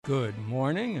Good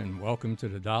morning and welcome to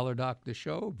the Dollar Doctor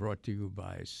Show, brought to you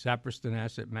by Saperston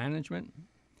Asset Management.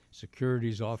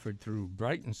 Securities offered through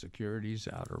Brighton Securities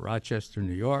out of Rochester,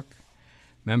 New York.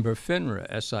 Member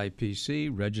FINRA,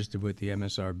 SIPC, registered with the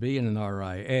MSRB and an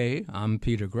RIA. I'm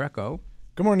Peter Greco.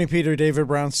 Good morning, Peter. David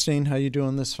Brownstein. How you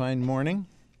doing this fine morning?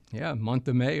 Yeah, month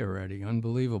of May already.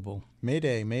 Unbelievable. May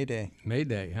Day. May Day,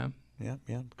 huh? Yeah.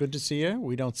 Good to see you.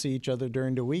 We don't see each other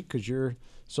during the week because you're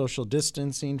social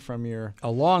distancing from your... A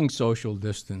long social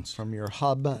distance. From your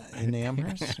hub in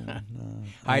Amherst. And,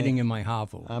 hiding in my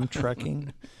hovel. I'm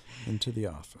trekking into the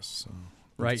office. So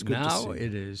right now,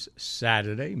 it is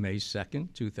Saturday, May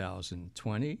 2nd,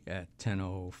 2020 at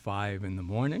 10:05 in the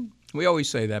morning. We always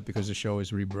say that because the show is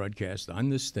rebroadcast on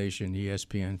this station,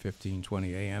 ESPN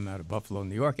 1520 AM out of Buffalo,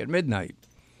 New York at midnight.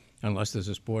 Unless there's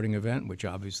a sporting event, which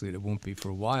obviously there won't be for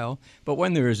a while. But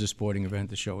when there is a sporting event,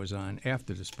 the show is on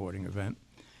after the sporting event.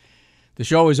 The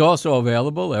show is also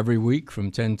available every week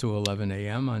from 10 to 11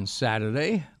 a.m. on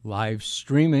Saturday, live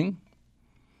streaming.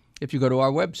 If you go to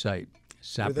our website,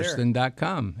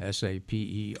 saperston.com,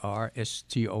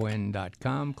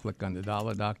 SAPERSTON.com, click on the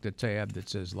Dollar Doctor tab that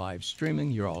says live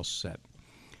streaming, you're all set.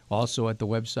 Also at the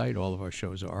website, all of our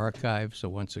shows are archived. So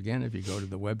once again, if you go to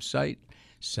the website,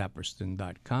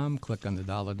 saperston.com, click on the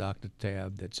Dollar Doctor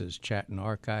tab that says Chat and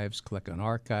Archives, click on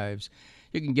Archives.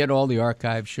 You can get all the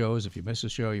archive shows. If you miss a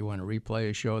show, you want to replay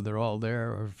a show, they're all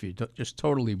there. Or if you're just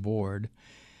totally bored,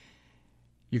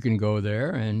 you can go there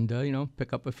and,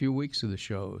 pick up a few weeks of the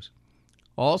shows.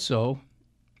 Also,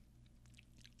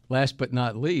 last but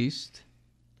not least,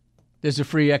 there's a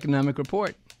free economic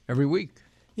report every week.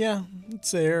 Yeah,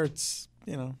 it's there. It's,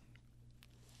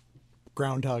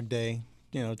 Groundhog Day.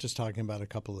 Just talking about a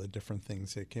couple of different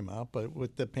things that came out. But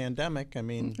with the pandemic, I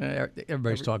mean...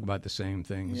 Everybody's talking about the same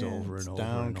things over and over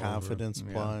down, and confidence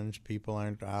over. plunge, people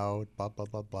aren't out, blah, blah,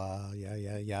 blah, blah,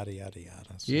 yada, yada.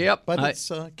 So, yep. But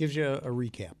it gives you a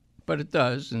recap. But it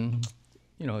does, and,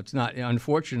 it's not...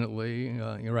 Unfortunately,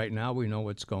 right now we know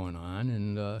what's going on,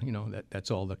 and, that's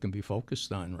all that can be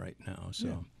focused on right now. So,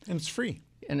 yeah. And it's free.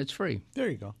 And it's free. There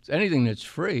you go. Anything that's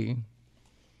free...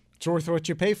 It's worth what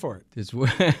you pay for it. It's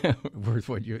worth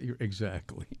what you're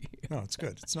exactly. No, it's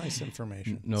good. It's nice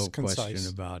information. No it's question concise.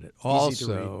 about it. Easy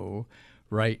Also,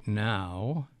 right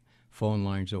now, phone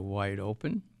lines are wide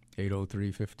open.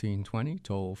 803-1520,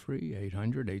 toll free,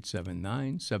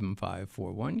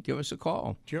 800-879-7541. Give us a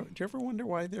call. Do you ever wonder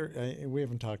why we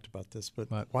haven't talked about this, but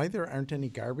why there aren't any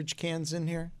garbage cans in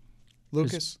here,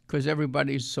 Lucas? Because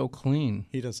everybody's so clean.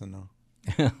 He doesn't know.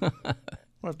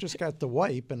 Well, I've just got the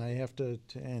wipe, and I have to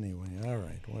anyway. All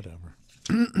right, whatever.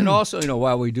 And also,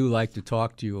 while we do like to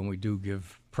talk to you, and we do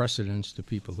give precedence to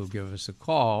people who give us a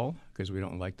call, because we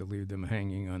don't like to leave them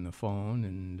hanging on the phone.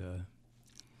 And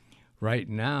right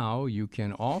now, you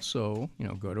can also,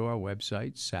 go to our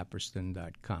website,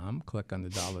 saperston.com, click on the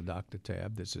Dollar Doctor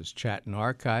tab that says Chat and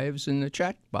Archives, and the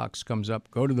chat box comes up.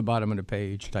 Go to the bottom of the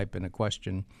page, type in a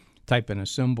question. Type in a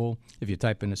symbol. If you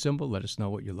type in a symbol, let us know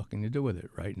what you're looking to do with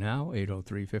it. Right now,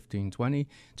 803-1520,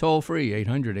 toll free,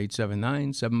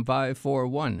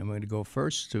 800-879-7541. I'm going to go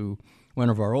first to one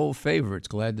of our old favorites.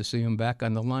 Glad to see him back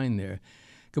on the line there.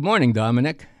 Good morning,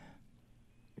 Dominic.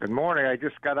 Good morning. I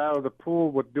just got out of the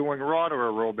pool with doing water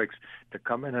aerobics to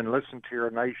come in and listen to your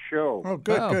nice show. Oh,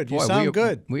 good. You sound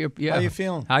good. How you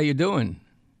feeling? How you doing?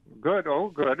 Good. Oh,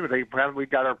 good. We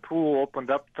got our pool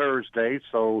opened up Thursday,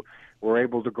 so we're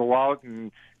able to go out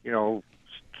and,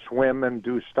 swim and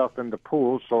do stuff in the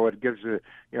pool. So it gives you,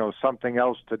 something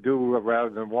else to do rather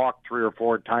than walk 3 or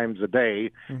 4 times a day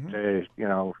to,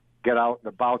 get out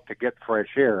and about to get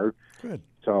fresh air. Good.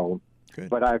 So,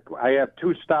 good. But I have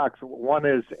 2 stocks. One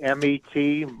is MET,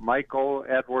 Michael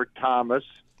Edward Thomas.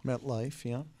 MetLife,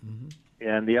 yeah. Mm-hmm.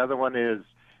 And the other one is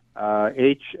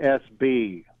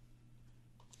HSB,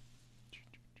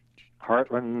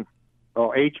 Heartland.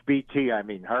 Oh, HBT,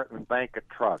 Heartland Bank and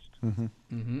Trust. Mm-hmm.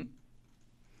 Mm-hmm.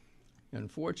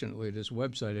 Unfortunately, this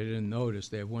website, I didn't notice,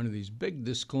 they have one of these big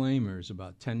disclaimers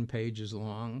about 10 pages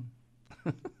long.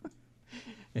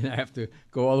 And I have to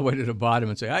go all the way to the bottom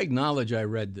and say, I acknowledge I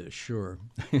read this, sure.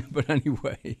 But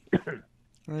anyway. All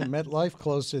right, MetLife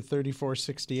closed at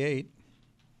 $34.68.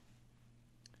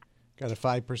 Got a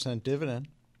 5% dividend.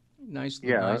 Nice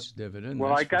dividend.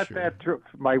 Well, I got that through.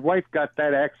 My wife got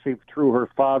that actually through her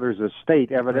father's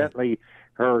estate. Evidently,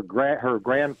 her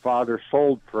grandfather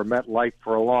sold for MetLife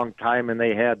for a long time, and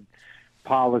they had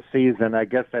policies. And I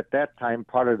guess at that time,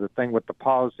 part of the thing with the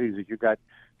policies is you got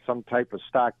some type of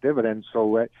stock dividend.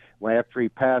 So after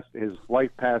his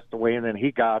wife passed away, and then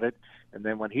he got it, And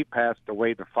then when he passed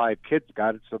away, the 5 kids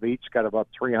got it, so they each got about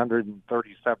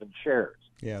 337 shares.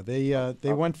 Yeah,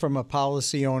 they went from a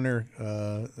policy owner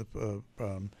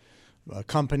a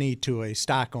company to a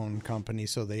stock-owned company,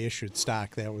 so they issued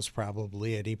stock. That was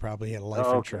probably it. He probably had a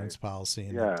life insurance policy.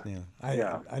 And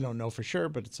I don't know for sure,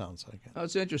 but it sounds like it. Oh,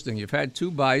 it's interesting. You've had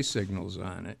 2 buy signals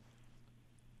on it.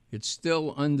 It's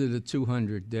still under the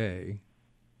 200-day,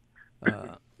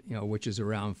 which is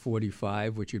around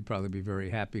 45, which you'd probably be very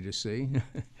happy to see.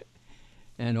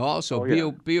 And also,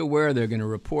 be aware they're going to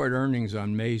report earnings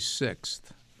on May 6th.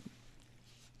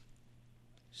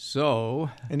 So,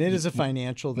 and it is a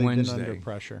financial. They've Wednesday. been under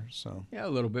pressure. So yeah, a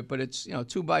little bit, but it's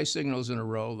 2 buy signals in a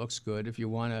row. Looks good. If you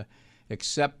want to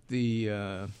accept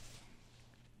the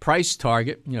price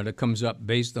target, that comes up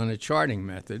based on a charting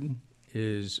method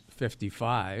is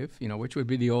 55. Which would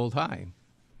be the old high.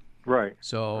 Right.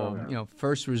 So,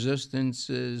 first resistance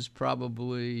is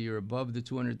probably you're above the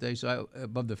 200-day, so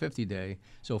above the 50-day.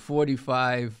 So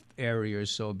 45 areas,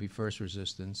 so it'd be first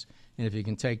resistance. And if you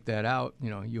can take that out,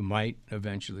 you might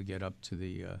eventually get up to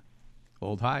the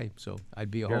old high. So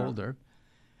I'd be a holder.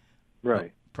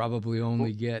 Right. Probably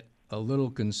only get a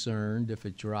little concerned if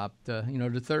it dropped, to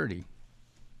 30.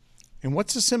 And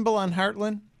what's the symbol on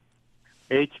Heartland?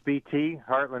 HBT,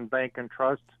 Heartland Bank and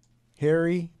Trust.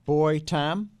 Harry, Boy,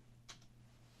 Tom?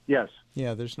 Yes.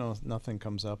 Yeah, there's nothing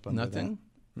comes up under Nothing?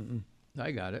 that. Mm-mm.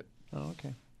 I got it. Oh,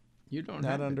 okay. You don't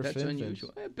Not have under it. That's FinViz.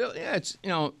 unusual. Yeah, it's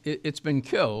it's been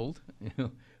killed.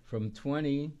 From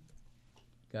 20,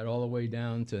 got all the way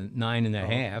down to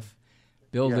 9.5.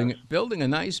 Building a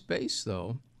nice base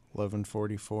though.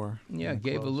 1144. Yeah,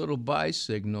 gave a little buy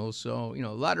signal. So a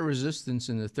lot of resistance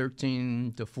in the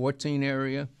 13 to 14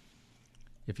 area.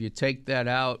 If you take that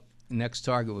out, next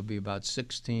target would be about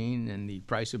 16, and the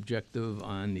price objective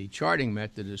on the charting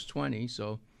method is 20.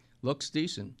 So looks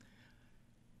decent.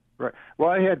 Right. Well,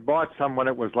 I had bought some when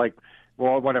it was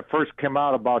when it first came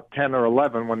out, about 10 or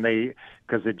 11,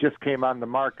 because it just came on the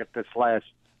market this last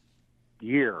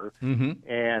year. Mm-hmm.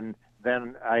 And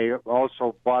then I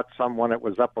also bought some when it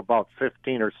was up about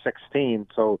 15 or 16.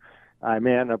 So I'm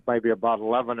in at maybe about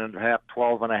 11.5,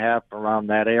 12.5, around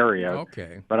that area.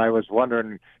 Okay. But I was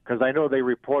wondering, because I know they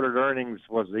reported earnings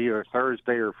was either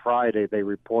Thursday or Friday. They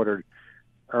reported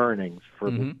earnings for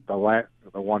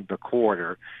the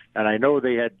quarter, and I know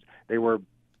they were,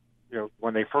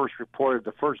 when they first reported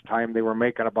the first time, they were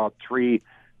making about 3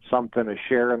 something a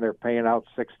share, and they're paying out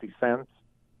 60 cents.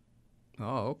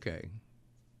 Oh, okay.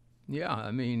 Yeah,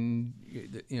 I mean,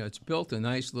 it's built a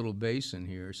nice little basin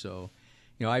here, so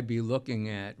I'd be looking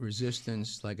at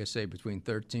resistance, like I say, between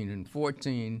 13 and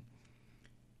 14.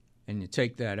 And you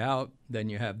take that out, then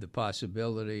you have the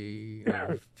possibility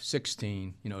of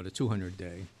 16, the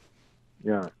 200-day.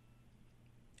 Yeah.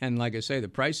 And like I say, the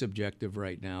price objective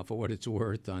right now, for what it's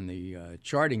worth on the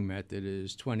charting method,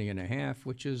 is 20.5,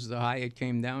 which is the high it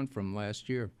came down from last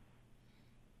year,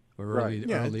 or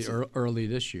early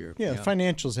this year. Yeah,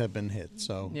 financials have been hit,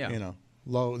 so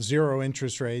low 0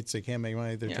 interest rates. They can't make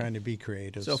money. They're trying to be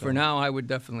creative. So for now, I would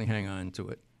definitely hang on to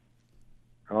it.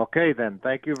 Okay, then.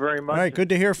 Thank you very much. All right, good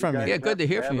to hear from you. Yeah, good to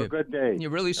hear from you. Have a good day. You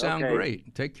really sound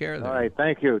great. Take care of that. All right,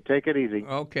 thank you. Take it easy.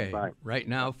 Okay. Bye. Right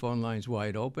now, phone line's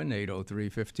wide open,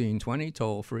 803-1520,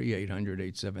 toll free,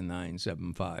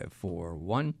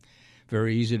 800-879-7541.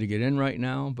 Very easy to get in right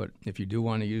now, but if you do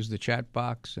want to use the chat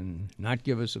box and not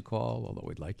give us a call, although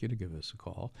we'd like you to give us a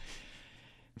call,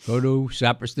 go to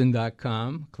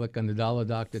saperston.com, click on the Dollar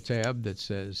Doctor tab that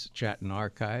says Chat and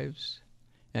Archives,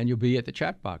 and you'll be at the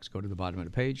chat box. Go to the bottom of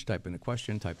the page, type in a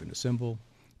question, type in a symbol.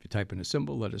 If you type in a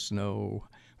symbol, let us know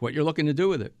what you're looking to do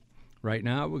with it. Right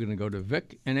now, we're going to go to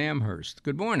Vic in Amherst.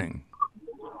 Good morning.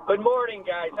 Good morning,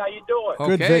 guys. How you doing?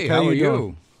 Okay, Good, Vic. How are you you?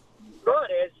 doing?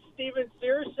 Good. As Stephen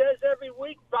Sears says every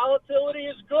week, volatility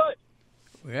is good.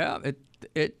 Yeah,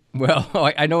 well,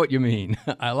 I know what you mean.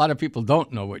 A lot of people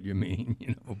don't know what you mean,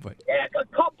 but Yeah, a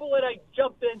couple that I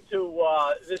jumped into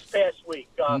this past week.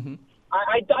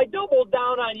 I doubled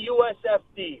down on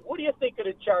USFD. What do you think of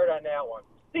the chart on that one?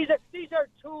 These are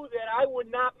 2 that I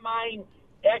would not mind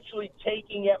actually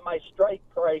taking at my strike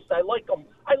price. I like them.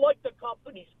 I like the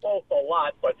companies both a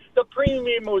lot, but the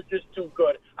premium was just too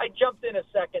good. I jumped in a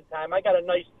second time. I got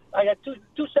two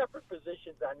separate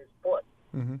positions on this put.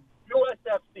 Mm-hmm.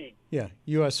 USFD. Yeah,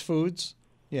 U.S. Foods.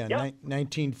 Yeah, Yep.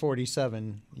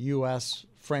 1947, U.S.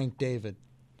 Frank David.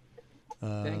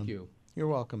 thank you. You're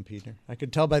welcome, Peter. I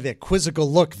could tell by that quizzical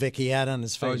look Vicky had on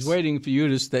his face. I was waiting for you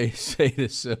to say the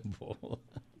symbol.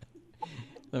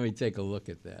 Let me take a look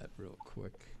at that real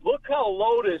quick. Look how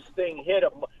low this thing hit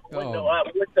him. It was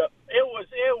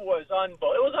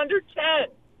unbelievable. It was under 10.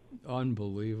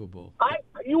 Unbelievable.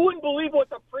 You wouldn't believe what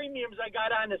the premiums I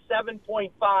got on the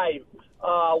 7.5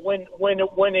 when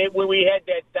we had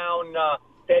that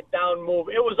down move.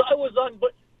 It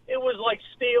was like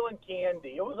stealing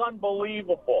candy. It was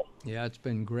unbelievable. Yeah, it's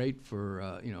been great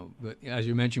for but as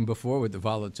you mentioned before with the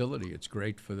volatility, it's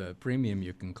great for the premium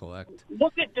you can collect.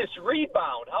 Look at this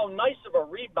rebound. How nice of a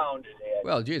rebound it had.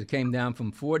 Well, geez, it came down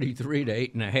from 43 to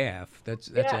 8.5. That's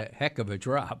a heck of a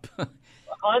drop.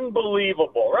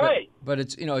 Unbelievable, right? But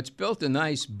it's built a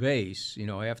nice base.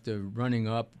 After running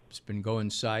up, it's been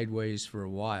going sideways for a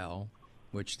while,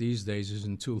 which these days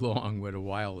isn't too long. What a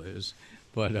while is,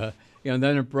 but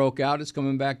then it broke out. It's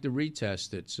coming back to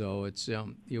retest it. So it's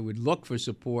you would look for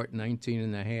support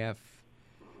 19.5,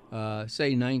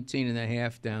 say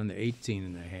 19.5 down to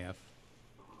 18.5,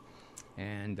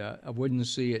 and I wouldn't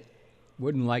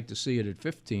like to see it at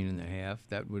 15.5.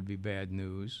 That would be bad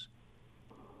news.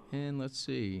 And let's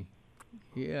see.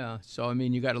 Yeah. So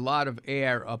you got a lot of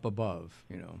air up above,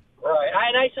 Right.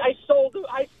 And I sold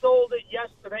it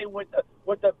yesterday with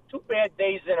the 2 bad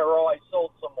days in a row. I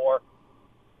sold some more.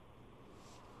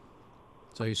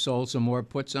 So you sold some more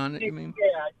puts on it, you mean?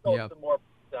 Yeah, I sold some more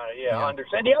puts on it. Yeah, I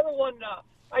understand. The other one,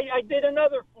 I did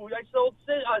another food. I sold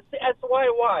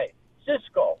SYY,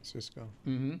 Cisco. Cisco.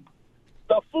 Mm-hmm.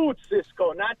 The food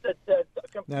Cisco, not the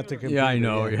computer. Not the computer. Yeah, I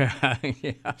know. Yeah.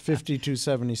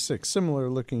 5276, similar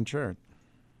looking chart.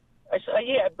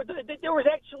 But there was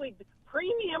actually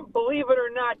premium, believe it or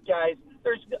not, guys.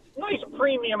 There's nice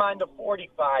premium on the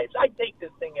 45s. I'd take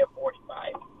this thing at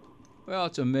 45. Well,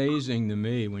 it's amazing to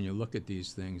me when you look at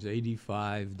these things,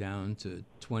 85 down to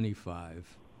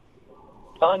 25.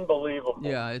 Unbelievable.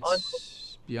 Yeah,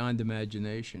 it's beyond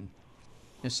imagination.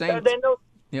 Those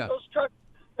trucks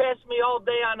pass me all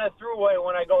day on the thruway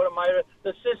when I go to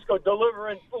the Cisco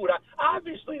delivering food.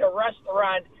 Obviously, the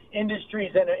restaurant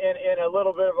industry's in a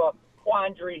little bit of a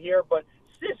quandary here, but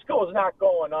Cisco's not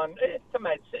going on.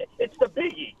 It's the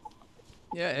biggie.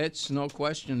 Yeah, it's no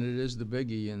question it is the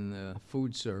biggie in the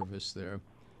food service there.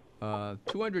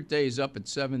 200 days up at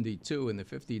 72 and the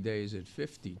 50 days at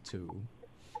 52.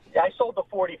 Yeah, I sold the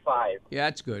 45. Yeah,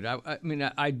 that's good. I mean,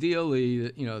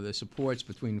 ideally, the support's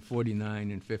between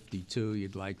 49 and 52.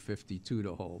 You'd like 52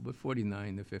 to hold, but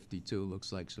 49 to 52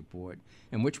 looks like support.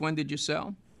 And which one did you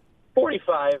sell?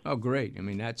 45. Oh, great. I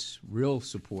mean, that's real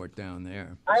support down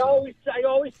there. I always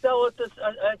sell it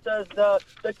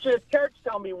the church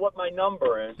tell me what my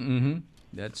number is. Mm-hmm.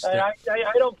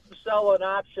 I don't sell an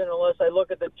option unless I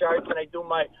look at the charts and I do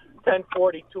my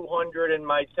 1040 200 and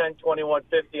my 1020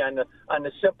 150 on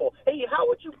the simple. Hey, how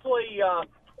would you play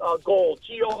gold?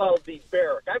 GOLD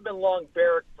Barrick. I've been long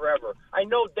Barrick forever. I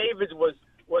know David was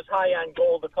high on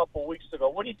gold a couple weeks ago.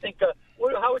 What do you think?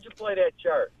 How would you play that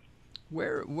chart?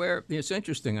 Where it's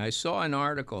interesting. I saw an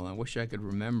article, and I wish I could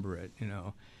remember it.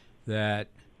 That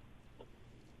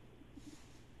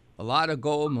a lot of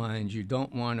gold mines you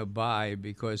don't want to buy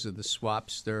because of the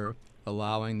swaps they're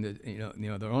allowing.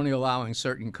 They're only allowing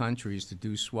certain countries to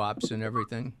do swaps and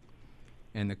everything,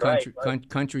 and the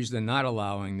countries they're not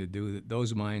allowing to do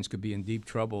those mines could be in deep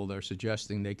trouble. They're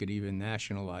suggesting they could even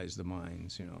nationalize the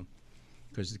mines,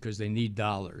 because they need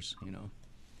dollars,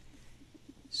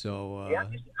 So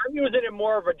I'm using it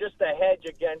more of just a hedge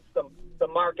against the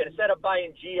market. Instead of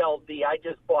buying GLD, I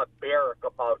just bought Barrick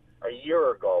about a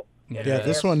year ago. Yeah,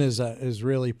 this one is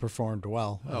really performed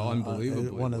well. Oh,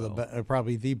 unbelievably one of the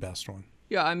probably the best one.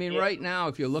 Yeah, I mean, right now,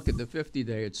 if you look at the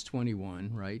 50-day, it's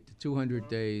 21, right? The 200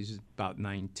 days is about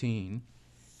 19.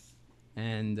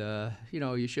 And,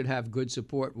 you should have good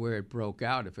support where it broke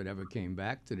out if it ever came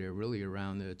back to there, really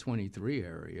around the 23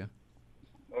 area.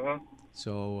 Mm-hmm.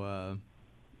 So,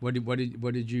 what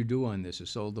did you do on this? You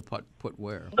sold the put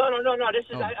where? No. This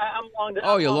is I'm long.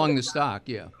 You're long the stock,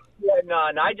 yeah. Yeah, no.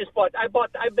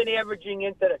 I've been averaging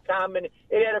into the common.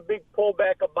 It had a big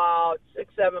pullback about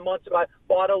 6-7 months ago. I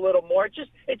bought a little more. It's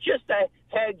just a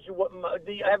hedge.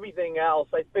 Everything else,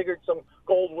 I figured some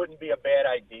gold wouldn't be a bad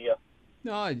idea.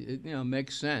 No, it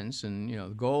makes sense,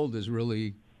 and gold has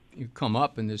really come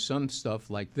up, and there's some stuff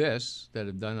like this that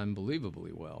have done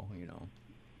unbelievably well.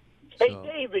 Hey,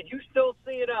 David, you still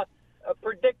seeing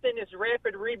predicting this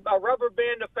rapid rubber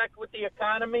band effect with the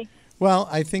economy? Well,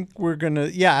 I think we're going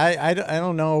to, I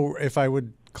don't know if I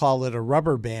would call it a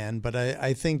rubber band, but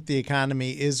I think the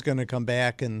economy is going to come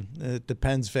back, and it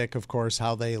depends, Vic, of course,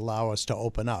 how they allow us to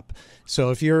open up. So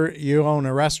if you own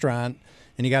a restaurant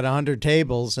and you got 100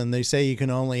 tables and they say you can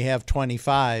only have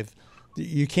 25,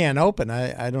 you can't open.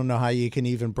 I don't know how you can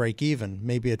even break even.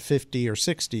 Maybe at 50 or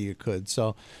 60 you could.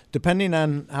 So depending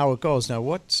on how it goes. Now,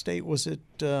 what state was it?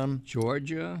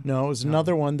 Georgia? No, it was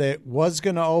another one that was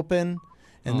going to open,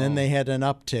 and then they had an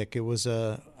uptick. It was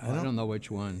a I don't know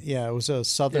which one. Yeah, it was a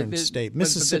southern state,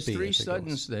 Mississippi. But there's 3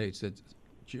 southern states. It's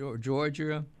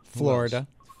Georgia, Florida.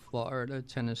 Florida,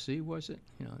 Tennessee, was it?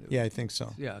 Yeah, I think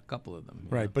so. Yeah, a couple of them.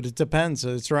 Right, but it depends.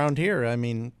 It's around here. I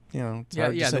mean, it's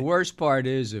hard to say. The worst part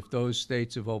is if those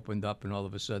states have opened up and all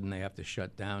of a sudden they have to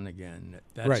shut down again.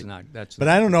 That's right. not. But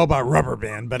I don't know about rubber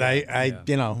band. But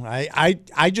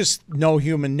I just know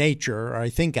human nature, or I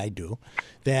think I do,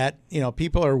 that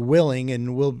people are willing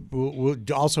and will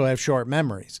also have short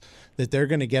memories, that they're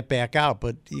going to get back out,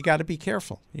 but you got to be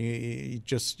careful.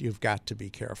 You've got to be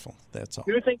careful. That's all.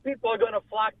 Do you think people are going to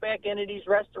flock back into these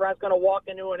restaurants, going to walk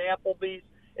into an Applebee's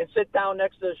and sit down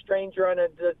next to a stranger on a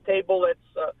table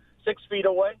that's 6 feet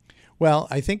away? Well,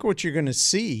 I think what you're going to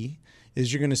see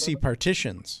is you're going to see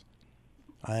partitions.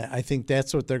 I think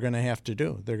that's what they're going to have to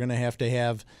do. They're going to have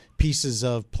pieces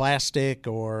of plastic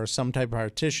or some type of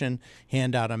partition,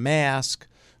 hand out a mask.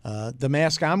 The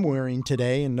mask I'm wearing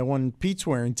today and the one Pete's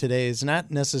wearing today is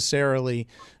not necessarily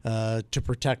to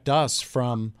protect us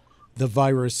from the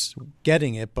virus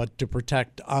getting it, but to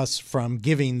protect us from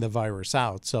giving the virus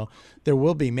out. So there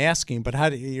will be masking, but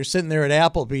you're sitting there at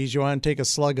Applebee's, you want to take a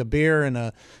slug of beer and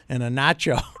a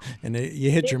nacho, and you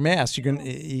hit your mask.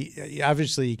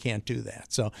 Obviously you can't do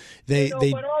that. So but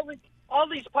all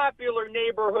these popular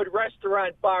neighborhood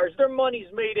restaurant bars, their money's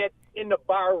made in the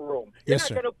bar room. You're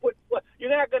not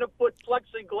going to put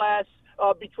plexiglass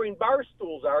between bar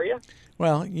stools, are you?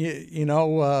 Well,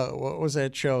 what was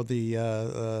that show? The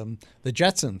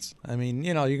Jetsons. I mean,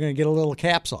 you're going to get a little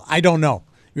capsule. I don't know.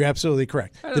 You're absolutely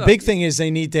correct. The big thing is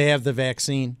they need to have the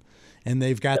vaccine, and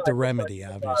they've got the remedy,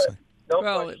 obviously.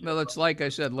 Well, it's like I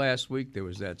said last week, there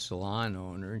was that salon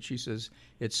owner, and she says,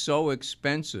 it's so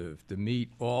expensive to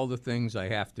meet all the things I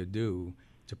have to do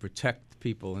to protect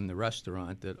people in the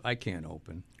restaurant that I can't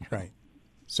open. Right.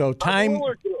 So time. How's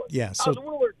Wooler doing? Yeah. How's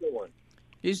Wooler doing?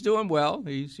 He's doing well.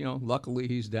 He's, luckily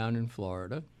he's down in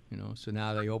Florida, so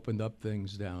now they opened up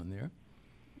things down there.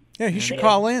 Yeah, he should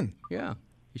call in. Yeah.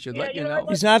 He should let you know.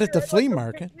 He's not at the flea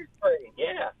market.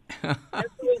 Yeah.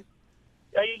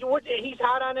 He's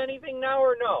hot on anything now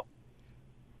or no?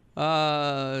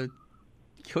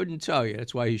 Couldn't tell you.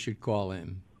 That's why he should call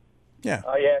in. Yeah.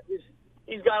 Oh yeah,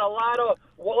 he's got a lot of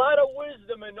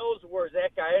wisdom in those words.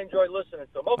 That guy, I enjoy listening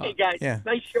to him. Okay, guys,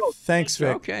 nice show. Thanks,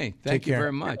 Vic. Okay, thank you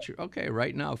very much. Okay,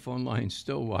 right now phone line's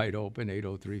still wide open,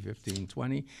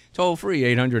 803-1520. Toll free,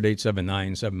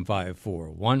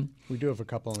 800-879-7541. We do have a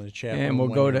couple in the chat. And we'll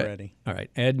go to all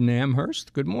right, Ed in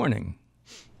Amherst. Good morning.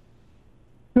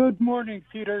 Good morning,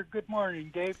 Peter. Good morning,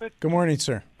 David. Good morning,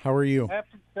 sir. How are you?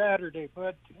 Happy Saturday,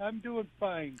 bud. I'm doing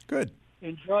fine. Good.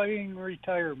 Enjoying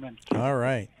retirement. All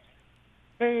right.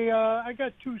 Hey, I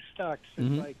got 2 stocks,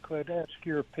 if I could ask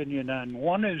your opinion on.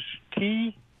 One is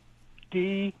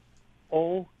TDOC.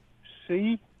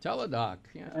 Teladoc,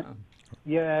 yeah.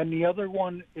 Yeah, and the other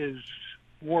one is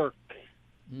Work.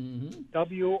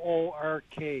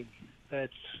 WORK.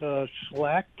 That's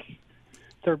Slack.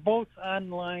 They're both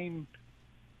online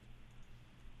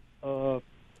communication.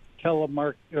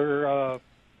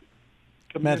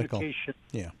 Medical.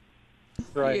 Yeah.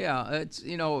 Right. Yeah, it's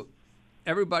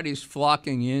everybody's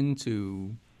flocking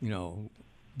into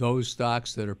those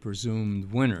stocks that are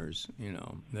presumed winners,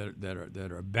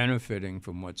 that are benefiting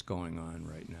from what's going on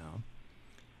right now,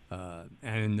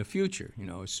 and in the future,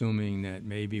 assuming that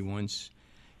maybe once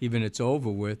even it's over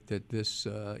with, that this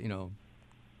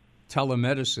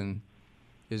telemedicine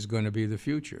is going to be the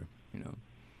future,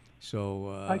 So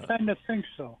I kind of think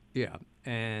so. Yeah,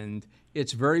 and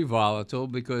it's very volatile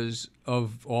because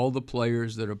of all the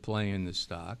players that are playing the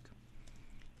stock.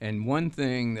 And one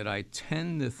thing that I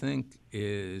tend to think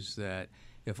is that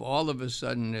if all of a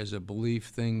sudden there's a belief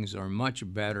things are much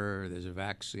better, there's a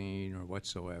vaccine or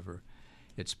whatsoever,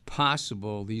 it's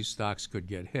possible these stocks could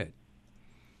get hit,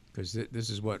 because this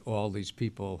is what all these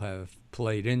people have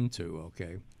played into,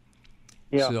 okay?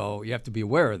 Yeah. So you have to be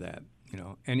aware of that.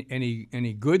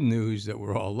 Any good news that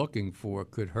we're all looking for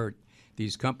could hurt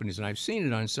these companies. And I've seen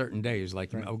it on certain days,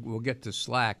 like we'll get to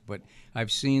Slack, but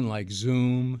I've seen like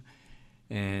Zoom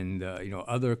and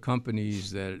other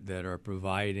companies that are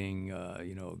providing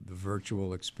the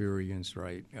virtual experience,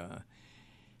 right?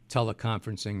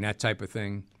 Teleconferencing, that type of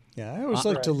thing. Yeah, I always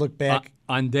like to look back.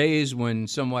 On days when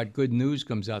somewhat good news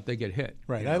comes out, they get hit.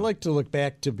 Right. I like to look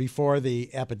back to before the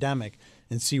epidemic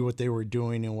and see what they were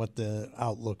doing and what the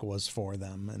outlook was for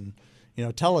them. And,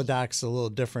 Teledoc's a little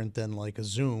different than like a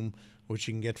Zoom, which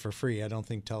you can get for free. I don't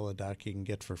think Teladoc you can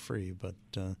get for free, but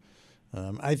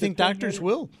I think doctors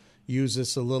will use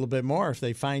this a little bit more if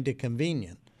they find it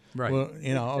convenient. Right. Well,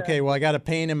 okay, well, I got a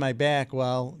pain in my back.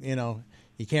 Well,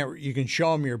 you You can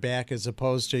show them your back as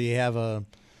opposed to you have a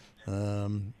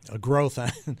growth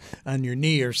on your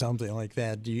knee or something like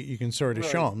that. You can sort of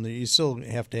show them. You still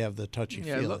have to have the touchy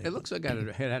feeling. It looks like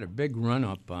it had a big run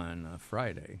up on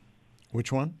Friday.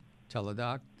 Which one?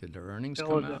 Teladoc. Did their earnings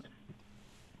come out?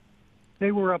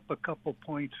 They were up a couple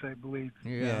points, I believe.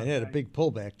 Yeah, it had a big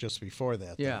pullback just before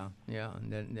that. Yeah,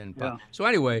 and then so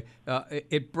anyway,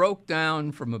 it broke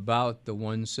down from about the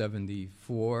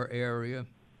 174 area.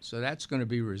 So that's going to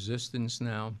be resistance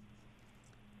now.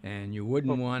 And you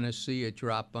wouldn't want to see it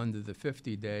drop under the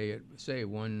 50-day at, say,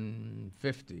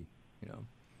 150,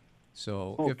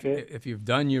 So if you've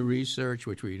done your research,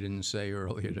 which we didn't say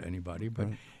earlier to anybody, but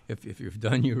if you've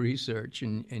done your research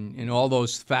and all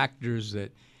those factors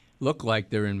that look like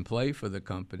they're in play for the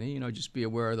company, just be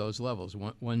aware of those levels.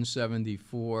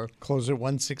 174. Close at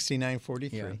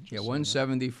 169.43. Yeah,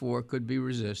 174 could be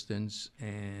resistance,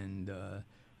 and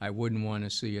I wouldn't want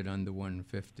to see it under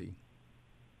 150.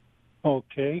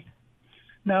 Okay.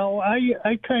 Now,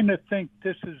 I kind of think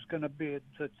this is going to be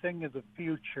the thing of the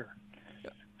future.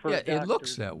 It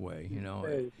looks that way,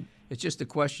 It's just the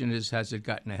question is, has it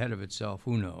gotten ahead of itself?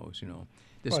 Who knows,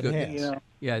 This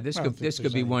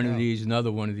could be one of these,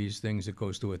 another one of these things that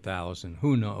goes to 1,000.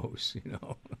 Who knows,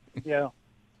 Yeah.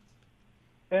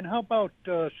 And how about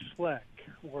Slack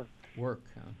work? Work,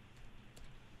 huh?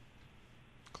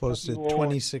 Close to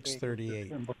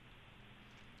 26.38.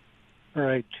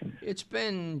 Right. It's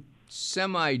been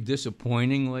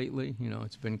semi-disappointing lately.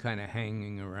 It's been kind of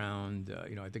hanging around.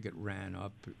 I think it ran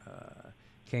up,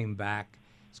 came back.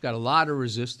 It's got a lot of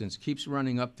resistance. Keeps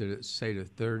running up to, say, the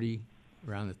 30,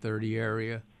 around the 30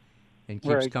 area, and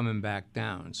keeps coming back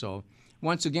down. So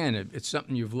once again, it's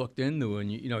something you've looked into,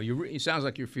 and it sounds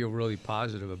like you feel really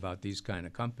positive about these kind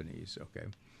of companies. Okay.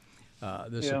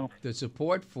 The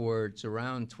support for it's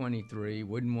around 23.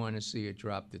 Wouldn't want to see it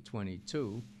drop to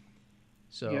 22.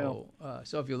 So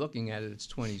if you're looking at it, it's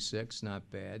 26, not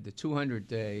bad. The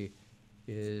 200-day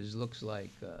looks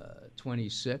like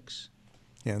 26.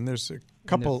 Yeah, and there's a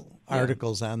couple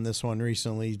articles on this one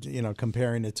recently,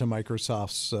 comparing it to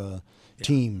Microsoft's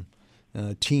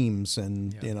Teams,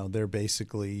 and they're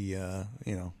basically,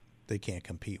 they can't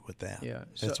compete with that. Yeah,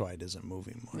 that's why it isn't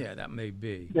moving more. Yeah, that may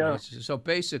be. Yeah. So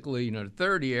basically, the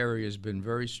 30 area has been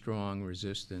very strong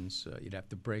resistance. You'd have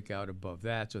to break out above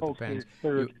that. So it depends.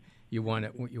 30. You want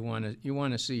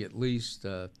to see at least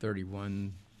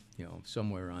 31,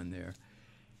 somewhere on there.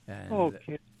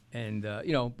 And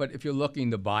but if you're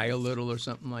looking to buy a little or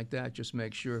something like that, just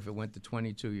make sure if it went to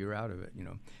 22, you're out of it.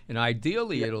 And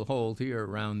ideally, it'll hold here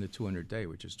around the 200-day,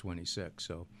 which is 26.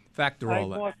 So factor all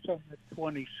that. I bought some at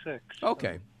 26.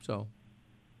 Okay, so.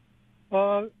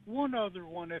 One other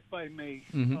one, if I may.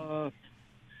 Mm-hmm.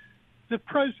 The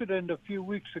president a few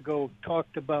weeks ago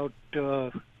talked about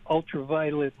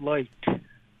ultraviolet light.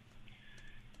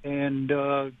 And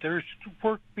there's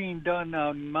work being done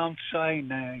on Mount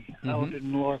Sinai out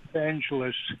in Los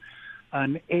Angeles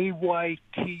on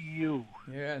AYTU.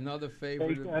 Yeah, another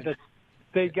favorite.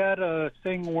 They got a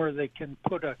thing where they can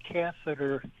put a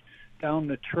catheter down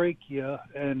the trachea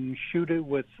and shoot it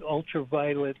with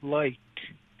ultraviolet light,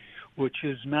 which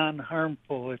is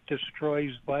non-harmful. It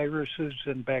destroys viruses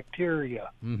and bacteria.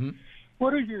 Mm-hmm.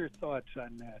 What are your thoughts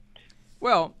on that?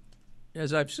 Well,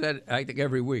 as I've said, I think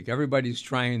every week, everybody's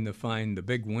trying to find the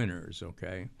big winners,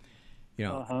 okay?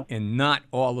 And not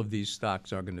all of these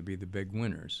stocks are going to be the big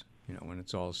winners, when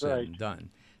it's all said and done.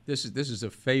 This is a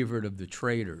favorite of the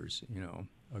traders,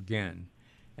 again.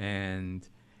 And,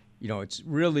 it's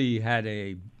really had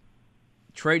a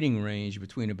trading range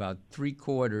between about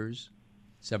 3/4,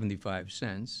 75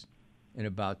 cents, and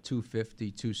about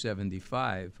 250,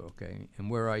 275, okay? And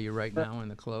where are you right now in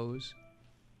the close?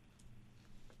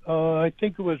 I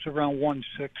think it was around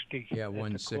 160. Yeah,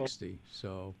 160.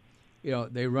 So,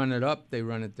 they run it up, they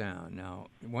run it down. Now,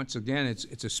 once again,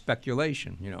 it's a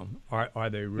speculation. Are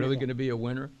they really going to be a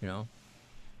winner?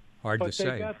 Hard to say.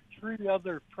 But they got 3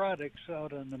 other products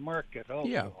out on the market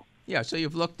also. Yeah. So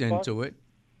you've looked into it,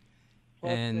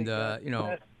 Plus and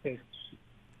plastics.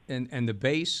 and the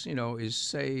base, is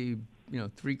say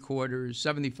 3/4,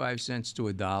 75 cents to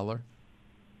 $1.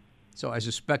 So as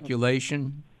a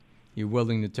speculation. You're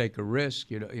willing to take a risk,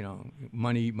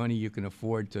 money you can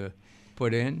afford to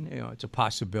put in, it's a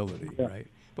possibility, right?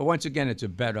 But once again, it's a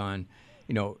bet on,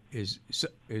 is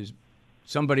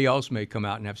somebody else may come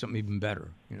out and have something even better,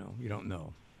 you don't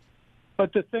know.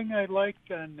 But the thing I like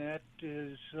on that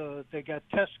is they got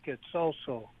test kits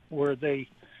also where they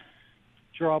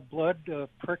draw blood,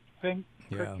 prick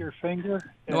your finger.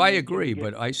 No, I agree,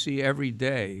 but I see every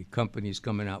day companies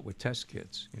coming out with test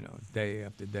kits, day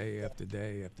after day after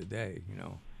day after day,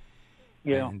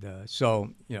 Yeah. And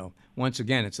so, once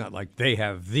again, it's not like they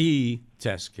have the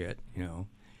test kit,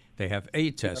 They have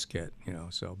a test kit,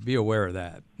 so be aware of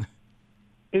that.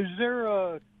 Is there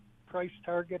a price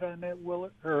target on that,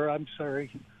 Willard? Or, I'm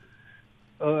sorry.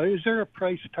 Is there a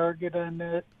price target on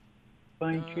that,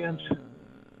 by any chance?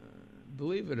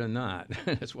 Believe it or not,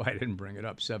 that's why I didn't bring it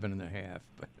up, 7.5.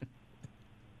 But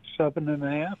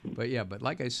 7.5? but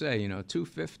like I say,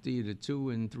 250 to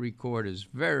 2 3/4,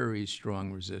 very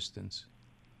strong resistance.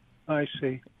 I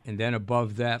see. And then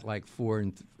above that, like 4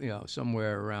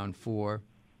 somewhere around 4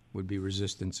 would be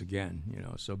resistance again,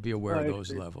 So be aware of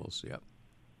those levels. Yep.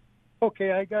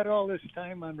 Okay, I got all this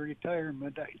time on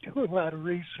retirement. I do a lot of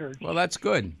research. Well, that's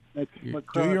good. Do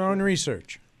your own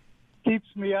research.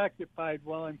 Keeps me occupied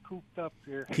while I'm cooped up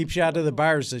here. Keeps you out of the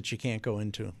bars that you can't go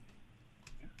into.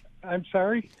 I'm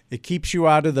sorry? It keeps you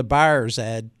out of the bars,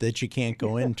 Ed, that you can't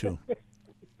go into.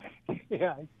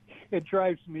 Yeah, it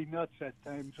drives me nuts at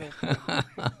times.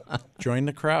 Join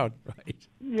the crowd. Right.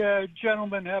 Yeah,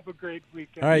 gentlemen, have a great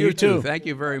weekend. All right, you too. Thank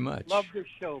you very much. Love the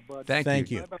show, bud.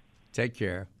 Thank you. Bye-bye. Take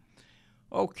care.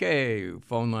 Okay,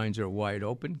 phone lines are wide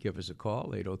open. Give us a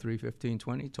call,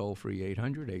 803-1520, toll-free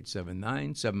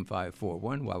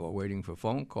 800-879-7541. While we're waiting for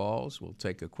phone calls, we'll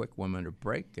take a quick 1-minute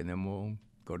break, and then we'll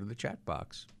go to the chat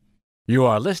box. You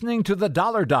are listening to The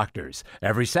Dollar Doctors,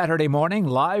 every Saturday morning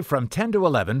live from 10 to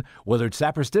 11. Willard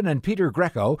Saperston and Peter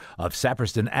Greco of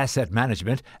Saperston Asset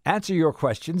Management answer your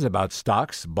questions about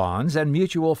stocks, bonds, and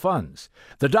mutual funds.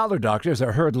 The Dollar Doctors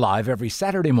are heard live every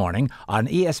Saturday morning on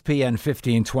ESPN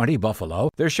 1520 Buffalo.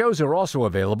 Their shows are also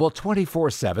available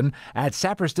 24/7 at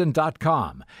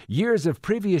saperston.com. Years of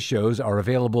previous shows are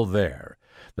available there.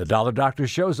 The Dollar Doctor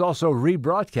shows also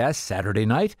rebroadcast Saturday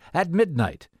night at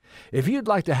midnight. If you'd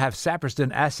like to have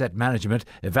Saperston Asset Management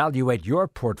evaluate your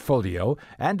portfolio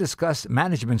and discuss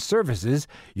management services,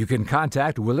 you can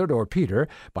contact Willard or Peter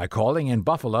by calling in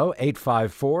Buffalo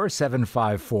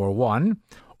 854-7541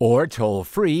 or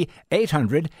toll-free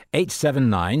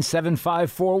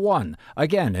 800-879-7541.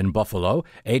 Again, in Buffalo,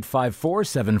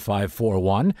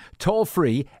 854-7541,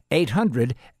 toll-free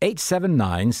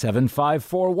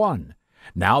 800-879-7541.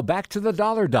 Now back to the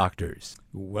Dollar Doctors.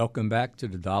 Welcome back to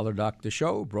the Dollar Doctor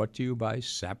Show, brought to you by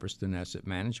Saperston Asset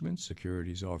Management.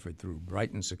 Securities offered through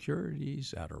Brighton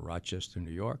Securities out of Rochester, New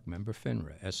York. Member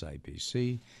FINRA,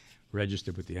 SIPC,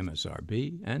 registered with the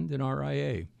MSRB and an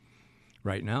RIA.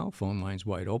 Right now, phone lines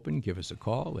wide open. Give us a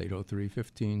call,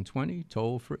 803-1520,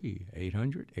 toll-free,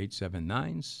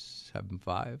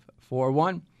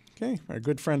 800-879-7541. Okay, our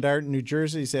good friend Art in New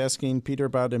Jersey is asking Peter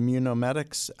about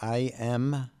Immunomedics,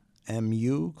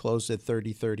 IMMU, closed at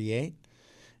 30.38.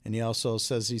 And he also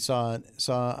says he saw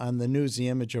on the news the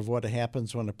image of what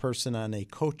happens when a person on a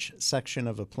coach section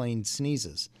of a plane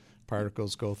sneezes.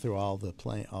 Particles go through all the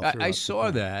plane. I saw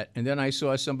that, and then I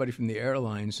saw somebody from the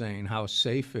airline saying how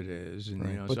safe it is. And,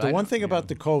 right. so But the one thing about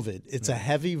the COVID, it's a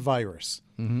heavy virus.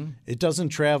 Mm-hmm. It doesn't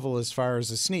travel as far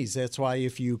as a sneeze. That's why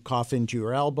if you cough into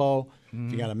your elbow,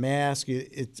 if you got a mask,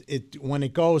 it when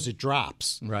it goes, it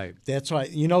drops. Right. That's why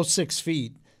 6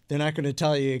 feet. They're not going to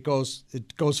tell you it goes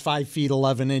 5 feet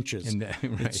 11 inches. And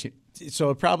right.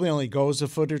 So it probably only goes a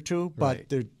foot or two, but Right.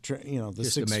 they're the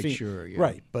Just 6 to make feet. sure, yeah.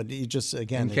 Right, but you just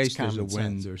again, in case there's common a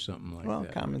wind sense. or something like Well,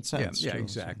 that. common sense. Yeah, too,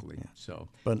 exactly. so, yeah. So,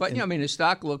 But the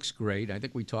stock looks great. I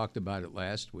think we talked about it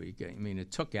last week. I mean,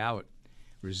 it took out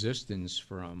resistance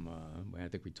from. I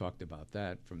think we talked about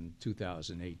that from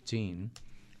 2018.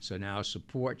 So now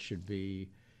support should be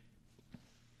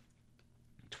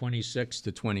 26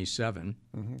 to 27.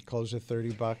 Close at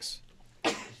 $30.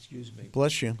 Excuse me.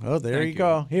 Bless you. Oh, there Thank you you.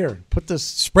 go. Here, put this.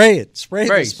 Spray this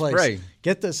place. Spray.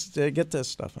 Get this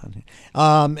stuff on here.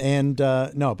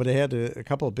 No, but it had a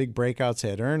couple of big breakouts.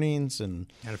 Had earnings and.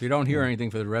 And if you don't hear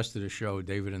anything for the rest of the show,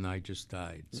 David and I just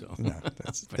died. So No,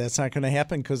 that's not going to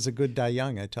happen because the good die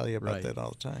young. I tell you about Right. that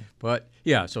all the time. But,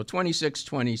 yeah, so 26,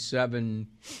 27,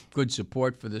 good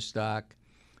support for the stock.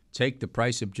 Take the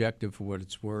price objective for what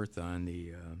it's worth on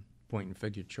the point and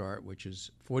figure chart, which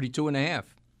is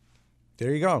 42.5.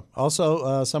 There you go.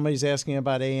 Also, somebody's asking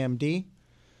about AMD.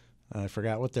 I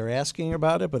forgot what they're asking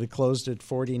about it, but it closed at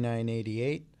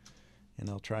 $49.88. And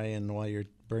I'll try and while you're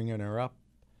bringing her up.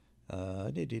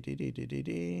 I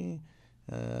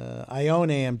own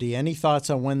AMD. Any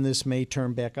thoughts on when this may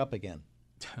turn back up again?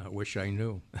 I wish I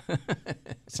knew.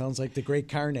 Sounds like the great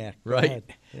Karnak. Go Right. ahead.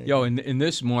 There you In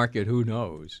this market, who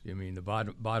knows? I mean, the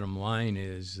bottom line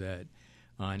is that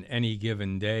on any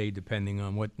given day, depending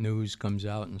on what news comes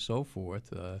out and so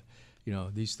forth,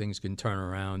 these things can turn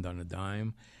around on a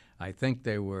dime. I think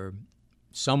they were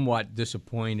somewhat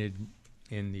disappointed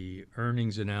in the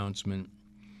earnings announcement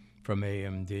from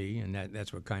AMD, and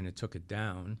that's what kind of took it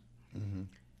down. Mm-hmm.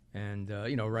 And,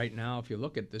 right now, if you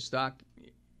look at the stock,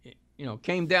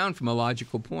 came down from a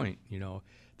logical point.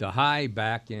 The high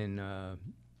back in, the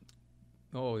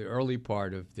early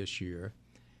part of this year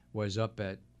was up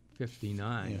at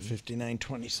 59. Yeah,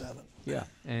 59.27. Yeah,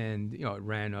 and, it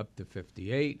ran up to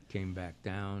 58, came back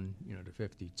down, to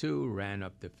 52, ran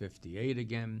up to 58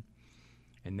 again,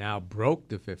 and now broke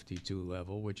the 52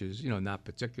 level, which is, not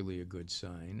particularly a good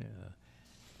sign.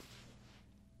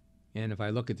 And if I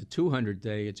look at the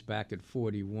 200-day, it's back at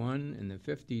 41, and the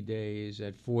 50 days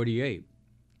at 48.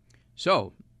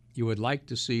 So you would like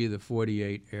to see the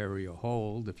 48 area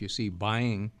hold. If you see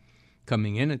buying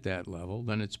coming in at that level,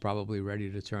 then it's probably ready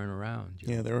to turn around.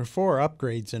 Yeah, there were 4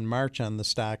 upgrades in March on the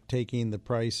stock, taking the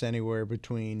price anywhere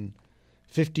between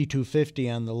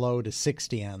 52.50 on the low to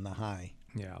 60 on the high.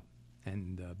 Yeah,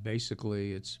 and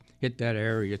basically it's hit that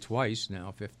area twice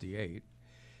now, 58.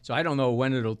 So I don't know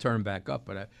when it'll turn back up,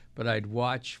 but I'd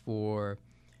watch for,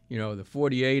 the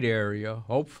 48 area.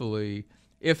 Hopefully,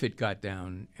 if it got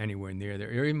down anywhere near there,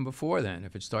 or even before then,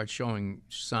 if it starts showing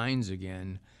signs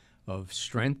again of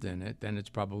strength in it, then it's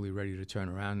probably ready to turn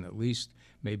around and at least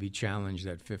maybe challenge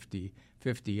that 50,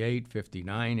 58,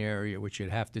 59 area, which you'd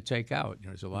have to take out.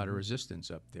 There's a lot of resistance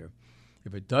up there.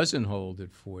 If it doesn't hold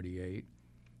at 48,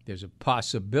 there's a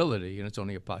possibility, and it's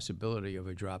only a possibility, of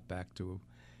a drop back to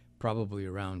probably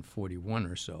around 41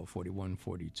 or so, 41,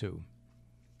 42.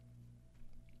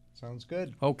 Sounds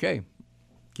good. Okay.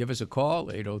 Give us a call,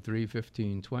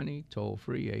 803-1520, toll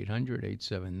free,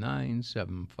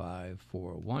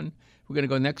 800-879-7541. We're going to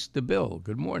go next to Bill.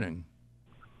 Good morning.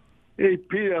 Hey,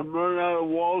 Pete, I'm running out of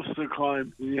walls to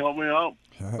climb. Can you help me out?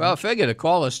 Well, I figured to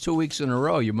call us 2 weeks in a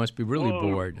row. You must be really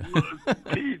bored.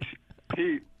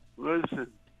 Pete, listen.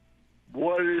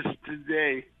 What is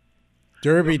today?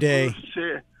 Derby Day.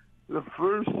 The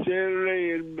first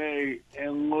Saturday in May,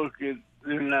 and look,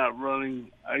 they're not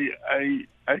running. I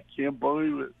can't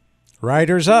believe it.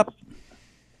 Riders up.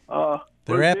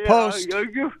 They're at yeah, post.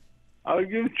 I'll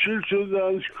give Churchill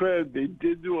Downs credit.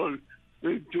 They're doing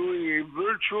a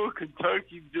virtual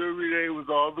Kentucky Derby Day with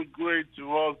all the greats of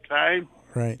all time.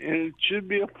 Right. And it should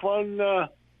be a fun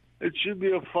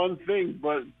thing.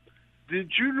 But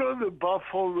did you know the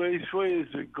Buffalo Raceway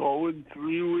is a go in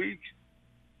 3 weeks?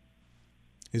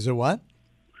 Is it what?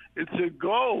 It's a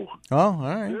go. Oh, all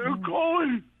right. They're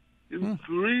going in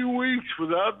 3 weeks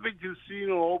without the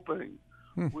casino opening,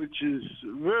 which is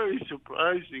very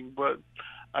surprising, but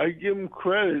I give them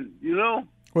credit,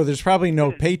 Well, there's probably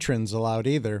no patrons allowed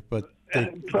either, but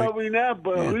probably not,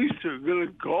 but at least they're going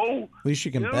to go. At least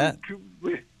you can bet.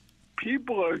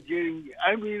 People are getting,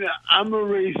 I'm a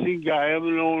racing guy, I'm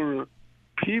an owner.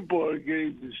 People are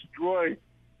getting destroyed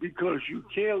because you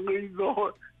can't leave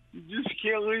you just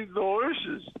can't leave the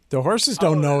horses. The horses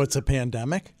don't know it's a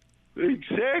pandemic.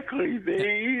 Exactly.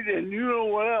 They eat, and you know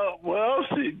what else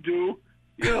they do?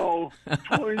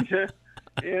 2010,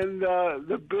 and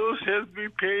the bills have to be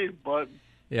paid. But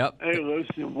yep. Hey,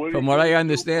 listen. From what I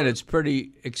understand, it's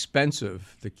pretty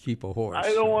expensive to keep a horse.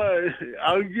 I don't want to.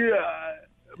 I'll get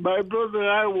my brother and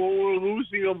I. What we're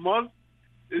losing a month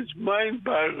is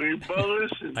mind-boggling. But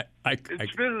listen,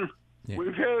 it's been. Yeah.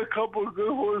 We've had a couple of good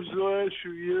horses the last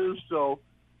few years, so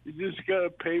you just got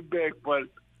to pay back. But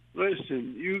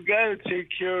listen, you got to take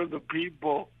care of the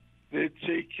people that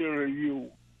take care of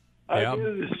you. I've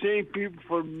been the same people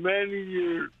for many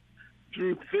years,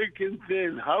 through thick and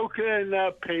thin. How can I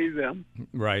not pay them?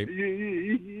 Right.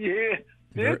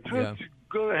 That's what's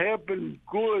going to happen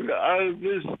good out of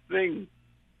this thing.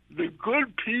 The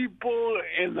good people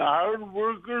and the hard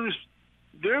workers,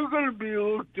 they're going to be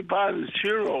looked upon as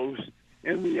heroes.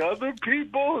 And the other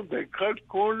people that cut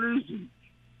corners and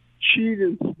cheat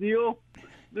and steal,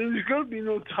 there's going to be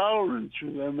no tolerance for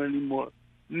them anymore.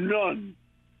 None.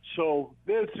 So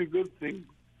that's a good thing.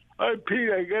 All right, Pete,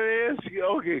 I got to ask you,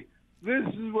 okay, this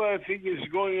is what I think is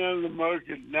going on in the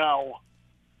market now.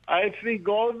 I think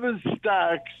all the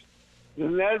stocks, the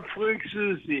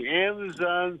Netflixes, the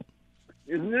Amazons,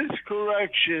 in this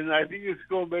correction, I think it's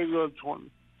going back to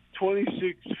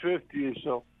 26.50 or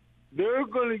so. They're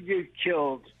going to get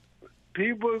killed.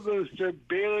 People are going to start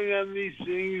bailing on these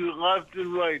things left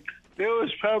and right. There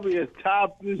was probably a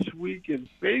top this week in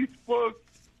Facebook,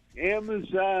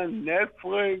 Amazon,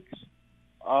 Netflix.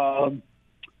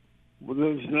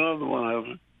 There's another one of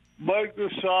them,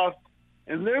 Microsoft,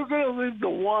 and they're going to leave the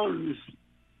ones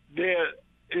that,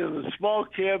 the small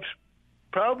caps,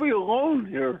 probably alone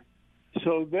here.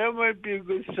 So that might be a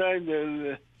good sign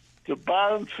that the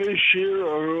bottom fish here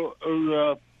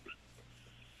or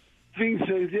things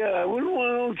like that. I wouldn't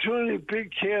want to turn any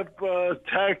big cap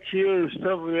tack here and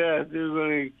stuff like that. They're going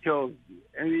to get killed.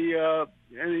 Any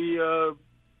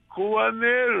cool on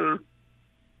that? Or?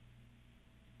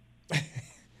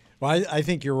 Well, I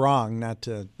think you're wrong not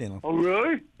to, Oh,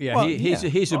 really? Yeah, Well,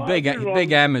 he's a big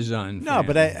Amazon fan. No,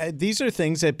 but these are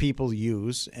things that people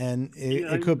use, and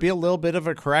it could be a little bit of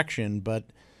a correction, but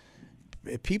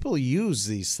people use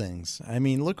these things. I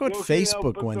mean, look what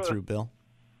Facebook went through, Bill.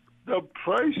 The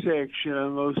price action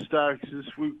on those stocks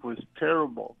this week was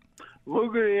terrible.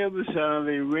 Look at Amazon.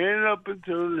 They ran up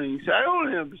into earnings. I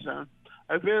own Amazon.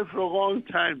 I've had it for a long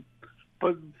time.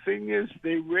 But the thing is,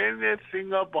 they ran that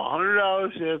thing up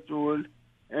 $100 afterward,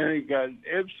 and it got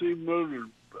absolutely murdered.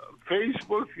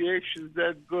 Facebook, the action's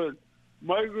that good.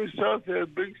 Microsoft had a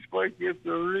big spike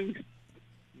after earnings.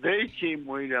 They came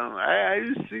way down. I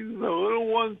just think the little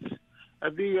ones, I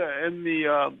think, and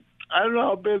I don't know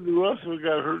how bad the Russell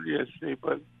got hurt yesterday,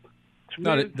 but to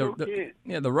me, it's okay.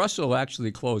 The Russell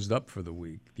actually closed up for the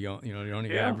week. The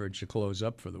only average to close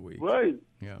up for the week. Right.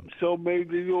 Yeah. So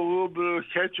maybe do a little bit of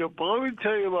catch up. But let me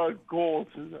tell you about gold.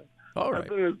 All right. I've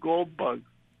been a gold bug.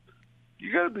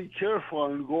 You got to be careful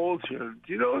on gold here.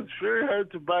 Do you know it's very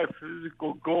hard to buy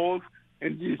physical gold?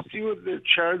 And do you see what they're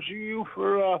charging you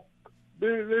for?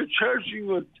 They're charging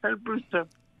you a 10%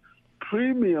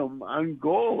 premium on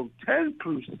gold.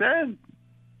 10%.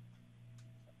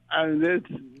 And that's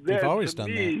You've always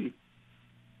done that.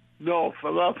 No, for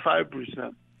about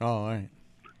 5%. Oh, all right.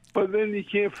 But then you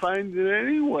can't find it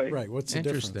anyway. Right. What's the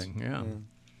Interesting, difference?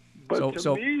 yeah. But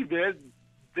to me,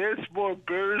 that's more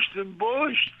bearish than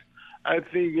bullish, I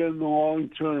think, in the long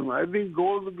term. I think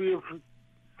gold will be a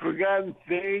forgotten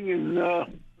thing, and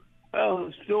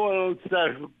still I don't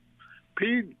start.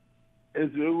 Pete,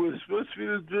 it was supposed to be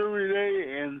the Derby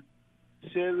day, and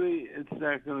sadly, it's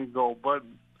not going to go. But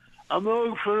I'm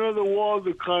looking for another wall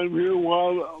to climb here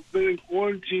while I've been in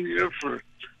quarantine here for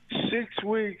 6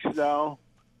 weeks now,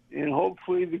 and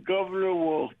hopefully the governor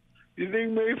will. Do you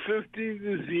think May 15th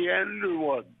is the end or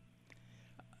what?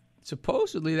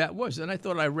 Supposedly that was. And I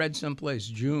thought I read someplace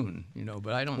June,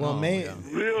 but I don't know. Well, May.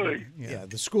 Really? Yeah,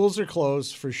 the schools are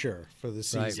closed for sure for the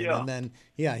season. Right. Yeah. And then,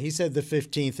 he said the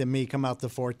 15th and me come out the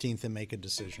 14th and make a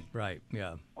decision. Right,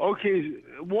 yeah. Okay,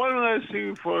 one last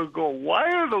thing before I go. Why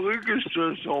are the liquor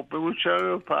stores open, which I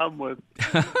don't have a problem with,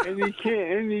 and you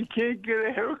can't get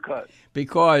a haircut?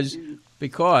 Because they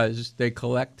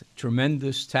collect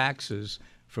tremendous taxes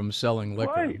from selling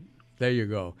liquor. Right. There you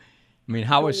go. I mean,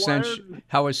 how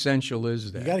essential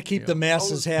is that? You got to keep the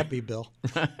masses happy, Bill.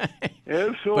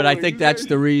 Absolutely. But I think that's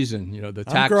the reason, the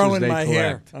taxes I'm growing they my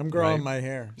collect. hair. I'm growing Right. my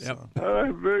hair. Yep. So. All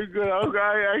right, very good.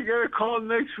 I got a call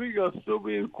next week. I'll still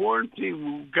be in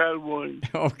quarantine. God willing.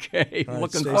 Okay, All right,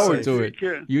 looking stay forward safe. to it. Take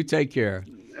care. You take care.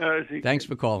 Thanks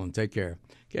Care. for calling. Take care.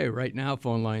 Okay, right now,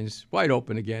 phone lines wide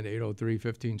open again,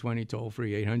 803-1520,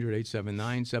 toll-free,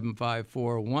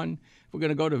 800-879-7541. We're going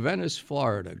to go to Venice,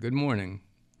 Florida. Good morning.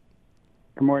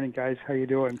 Good morning, guys. How you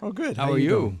doing? Oh, good. How are you?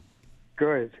 doing?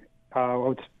 Good.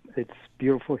 It's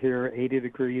beautiful here, 80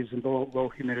 degrees and low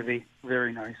humidity.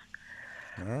 Very nice.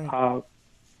 All right.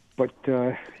 But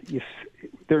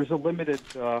there's a limited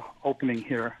opening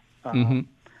here.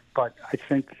 But I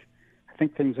think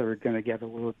things are going to get a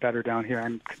little better down here.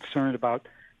 I'm concerned about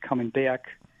coming back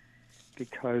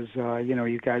because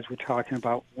you guys were talking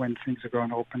about when things are going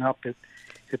to open up. It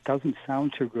doesn't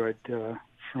sound too good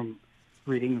from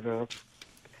reading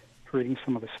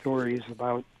some of the stories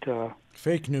about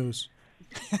Fake news.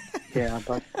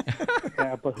 but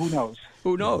who knows?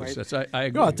 Who knows? Right? That's I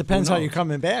agree. No, it depends Who how you're knows?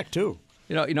 coming back, too.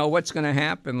 You know what's going to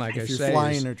happen, like If I you're say,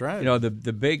 flying is, or driving.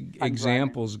 the big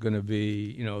example is going to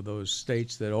be, those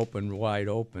states that open wide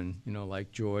open,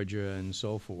 like Georgia and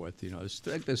so forth.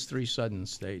 There's 3 southern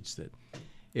states that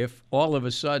if all of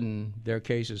a sudden their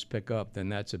cases pick up, then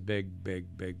that's a big, big,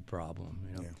 big problem.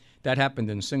 That happened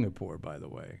in Singapore, by the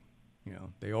way.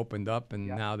 They opened up and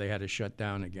now they had to shut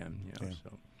down again.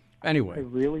 So anyway, I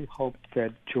really hope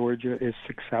that Georgia is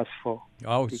successful.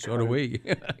 Oh, so do we.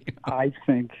 I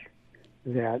think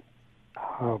that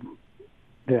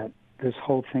that this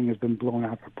whole thing has been blown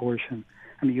out of proportion.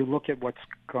 I mean, you look at what's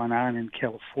gone on in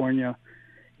California.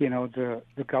 The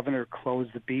governor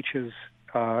closed the beaches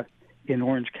in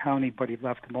Orange County, but he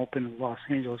left them open in Los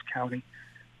Angeles County.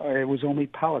 It was only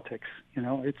politics.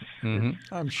 It's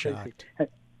I'm shocked.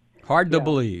 Hard to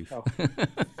believe. So,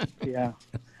 yeah.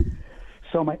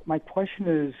 So my question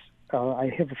is,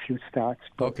 I have a few stocks,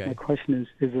 but Okay. my question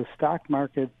is the stock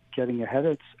market getting ahead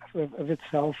of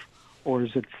itself, or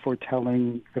is it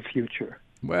foretelling the future?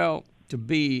 Well, to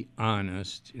be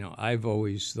honest, I've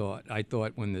always thought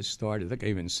when this started, like I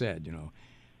even said,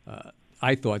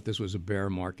 I thought this was a bear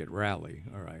market rally,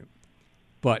 all right.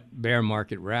 But bear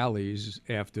market rallies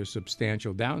after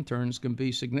substantial downturns can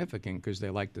be significant because they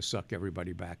like to suck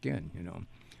everybody back in, you know.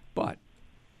 But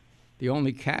the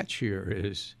only catch here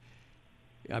is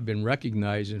I've been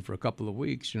recognizing for a couple of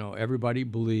weeks, you know, everybody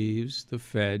believes the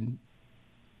Fed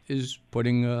is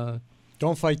putting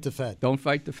Don't fight the Fed. Don't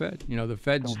fight the Fed. You know, the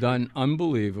Fed's done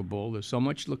unbelievable. There's so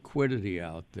much liquidity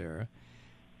out there.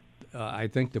 I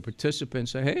think the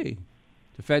participants say, hey,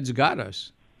 the Fed's got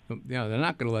us. You know, they're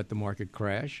not going to let the market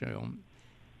crash. You know.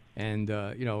 And,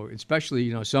 you know, especially,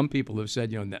 you know, some people have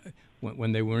said, you know,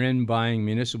 when they were in buying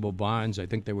municipal bonds, I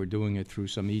think they were doing it through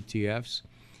some ETFs,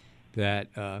 that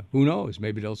who knows,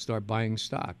 maybe they'll start buying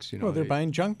stocks. You know, they're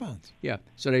buying junk bonds. Yeah.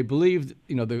 So they believe,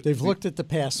 you know, they've looked at the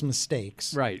past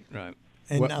mistakes. Right, right.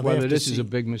 And whether this is a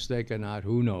big mistake or not,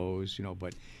 who knows? You know,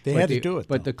 but they had to do it.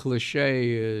 But the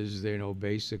cliche is, you know,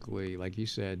 basically, like you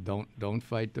said, don't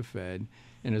fight the Fed,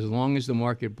 and as long as the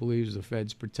market believes the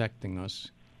Fed's protecting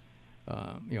us,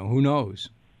 you know, who knows?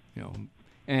 You know,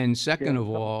 and second of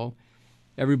all,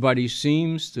 everybody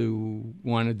seems to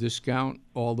want to discount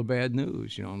all the bad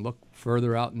news, you know, and look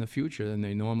further out in the future than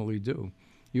they normally do.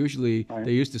 Usually,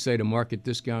 they used to say the market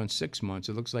discounts 6 months.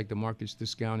 It looks like the market's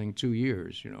discounting 2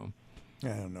 years, you know.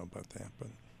 I don't know about that, but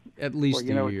at least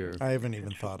a year. I haven't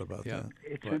even thought about that.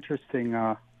 It's interesting.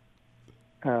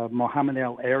 Mohammed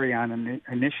Al-Arian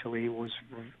initially was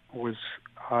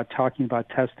talking about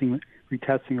retesting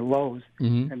the lows,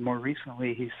 and more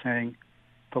recently he's saying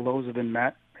the lows have been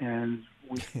met, and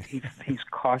he's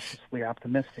cautiously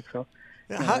optimistic. So,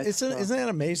 isn't that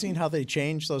amazing how they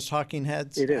change those talking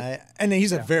heads? It is. And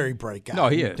he's a very bright guy. No,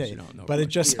 he is. But it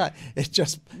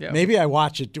just maybe I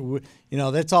watch it. You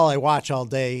know, that's all I watch all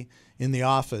day in the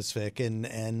office, Vic, and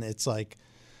it's like,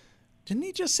 didn't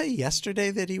he just say yesterday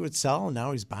that he would sell and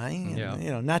now he's buying? And, you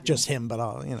know, not just him, but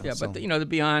all. You know. Yeah, but you know, to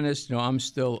be honest, you know, I'm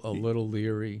still a little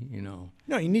leery. You know.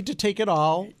 No, you need to take it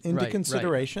all into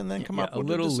consideration, then come up with a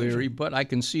little leery. But I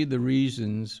can see the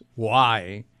reasons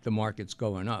why the market's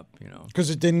going up. You know,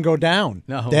 because it didn't go down.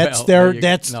 No, that's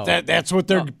that's what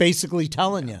they're basically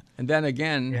telling you. And then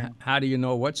again, how do you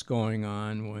know what's going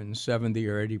on when 70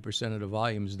 or 80% of the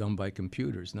volume is done by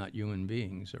computers, not human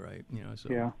beings? All right, you know. So.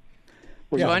 Yeah.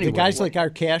 Well, so anyway, the guys like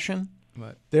Arkashian,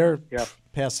 they're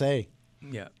passe.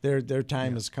 Yeah, their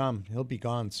time has come. He'll be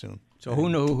gone soon. So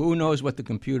who knows what the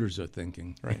computers are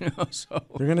thinking? Right. You know, so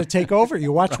they're going to take over.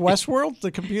 You watch Westworld,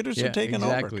 the computers are taking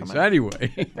over. Exactly. So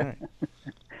anyway,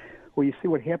 well, you see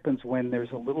what happens when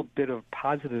there's a little bit of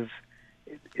positive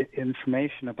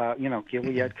information about, you know,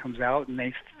 Gilead comes out and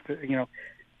they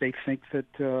think that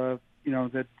the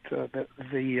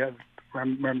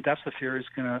remdesivir is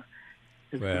going to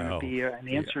be an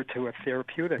answer to a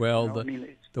therapeutic. Well, you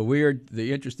know?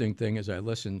 the interesting thing is I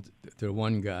listened to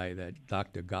one guy, that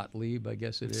Dr. Gottlieb, I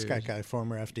guess it is. This guy,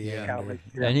 former FDA.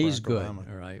 And he's good,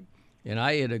 all right. And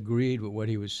I had agreed with what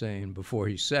he was saying before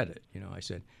he said it. You know, I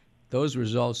said, those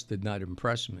results did not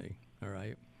impress me, all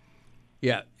right.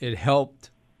 Yeah, it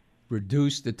helped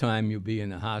reduce the time you'll be in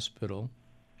the hospital,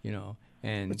 you know,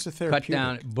 and cut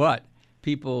down. But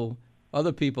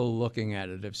other people looking at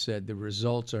it have said the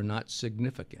results are not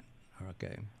significant.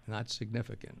 Okay, not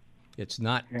significant. It's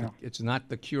not. It's not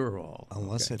the cure-all.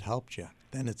 Unless it helped you,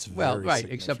 then it's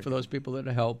except for those people that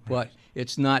it helped. But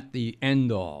it's not the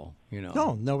end-all. You know.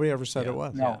 No, nobody ever said it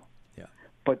was. No. Yeah.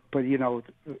 But you know,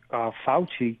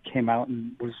 Fauci came out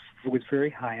and was very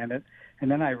high on it,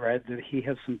 and then I read that he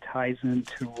has some ties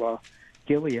into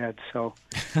Gilead. So,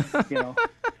 you know.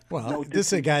 Well, this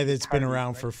is a guy that's been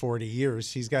around for 40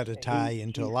 years. He's got a tie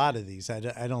into a lot of these.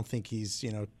 I don't think he's,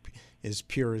 you know, as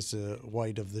pure as the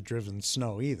white of the driven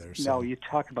snow either. So. No, you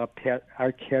talk about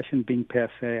Arkashian being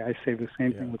passe. I say the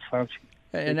same thing with Fauci.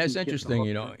 And that's interesting,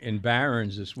 you know, in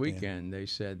Barron's this weekend, they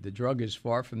said the drug is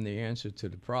far from the answer to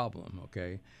the problem,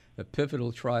 okay? The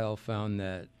pivotal trial found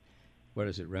that, what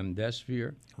is it,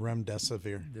 remdesivir?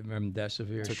 The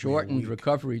remdesivir shortened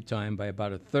recovery time by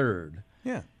about a third.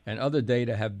 Yeah. And other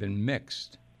data have been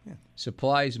mixed. Yeah.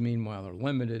 Supplies, meanwhile, are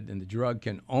limited, and the drug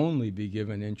can only be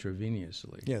given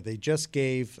intravenously. Yeah, they just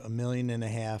gave $1.5 million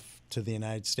to the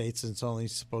United States, and it's only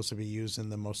supposed to be used in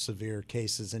the most severe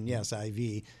cases. And yes,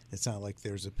 IV. It's not like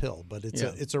there's a pill, but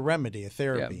it's a remedy, a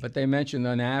therapy. Yeah, but they mentioned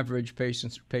on average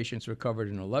patients recovered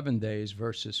in 11 days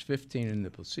versus 15 in the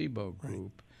placebo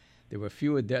group. There were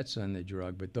fewer deaths on the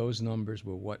drug, but those numbers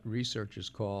were what researchers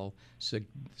call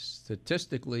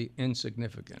statistically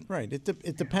insignificant. Right.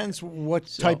 It depends what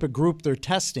type of group they're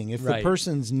testing. If Right. the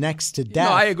person's next to death,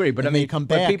 No, I agree, but I and they mean, come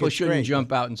but back, people it's shouldn't great.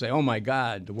 jump out and say, "Oh my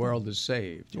God, the world is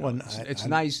saved." You know, Well, it's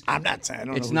nice. I'm not saying. I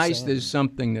don't It's know who's nice. saying There's it.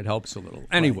 something that helps a little.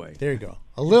 Anyway, Right. There you go.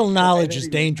 A little knowledge is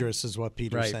dangerous, is what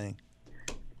Peter's Right. saying.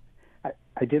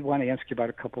 I did want to ask you about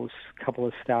a couple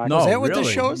of stocks. no, Is that what really? the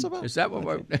show is about? Is that what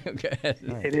we're? Okay.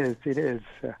 It is. It is.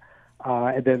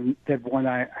 And then that one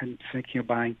I'm thinking of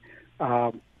buying.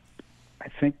 I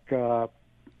think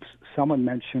someone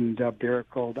mentioned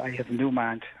Barrick-Gold. I have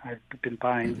Newmont. I've been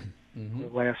buying the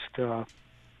last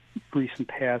recent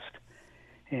past,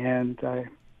 and I'm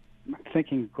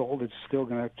thinking gold is still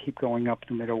going to keep going up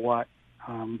no matter what.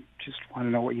 Just want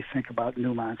to know what you think about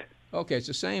Newmont. Okay, it's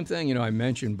the same thing, I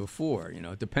mentioned before.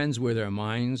 It depends where their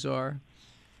mines are,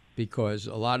 because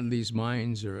a lot of these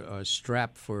mines are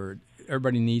strapped for,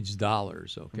 everybody needs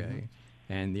dollars, okay?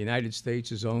 And the United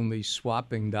States is only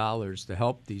swapping dollars to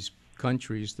help these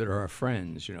countries that are our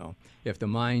friends, If the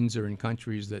mines are in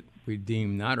countries that we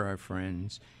deem not our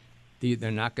friends,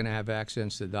 they're not going to have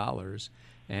access to dollars.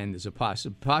 And there's a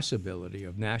possibility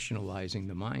of nationalizing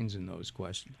the mines in those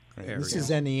areas. This is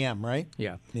NEM, right?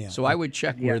 Yeah. Yeah. So I would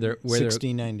check where they're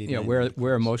 1699.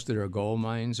 where most of their gold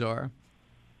mines are.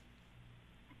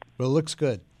 Well, it looks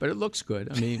good. But it looks good.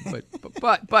 I mean,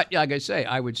 but like I say,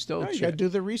 I would still No, you check. got to do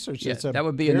the research. Yeah, It's a that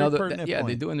would be very another. pertinent They're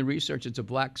point. doing the research. It's a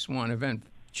black swan event.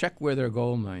 Check where their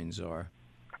gold mines are.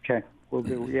 Okay, we'll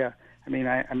do. Yeah, I mean,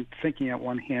 I'm thinking at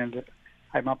one hand,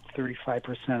 I'm up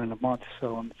 35% in a month,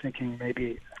 so I'm thinking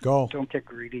maybe don't get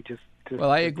greedy. Just well,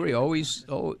 I agree. Always,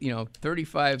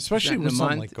 35%, especially in with a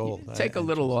something month. like gold. Take a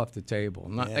little off the table.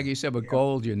 Not like you said, with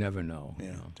gold, you never know.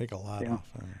 Yeah, take a lot off.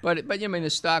 But I mean, the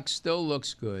stock still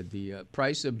looks good. The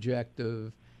price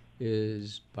objective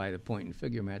is, by the point and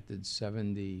figure method,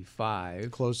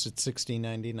 75. Close at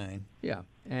 16.99. Yeah,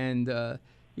 and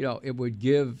it would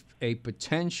give a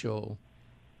potential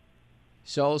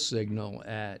sell signal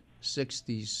at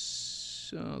 60.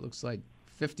 Looks like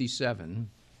 57.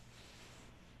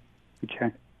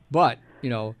 Okay. But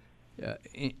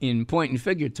in point and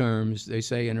figure terms, they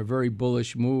say in a very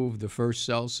bullish move, the first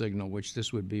sell signal, which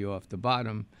this would be off the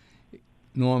bottom,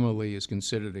 normally is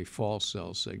considered a false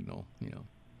sell signal.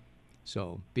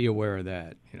 So be aware of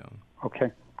that. Okay,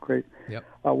 great. Yep.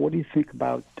 What do you think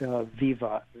about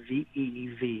Viva,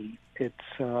 VEEV?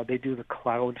 It's they do the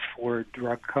cloud for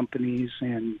drug companies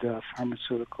and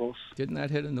pharmaceuticals. Didn't that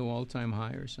hit a new all-time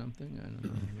high or something? I don't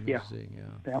know. Yeah.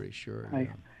 Pretty sure.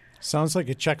 Sounds like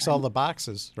it checks all the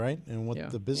boxes, right? And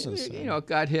what the business. It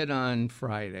got hit on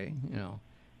Friday.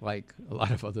 Like a lot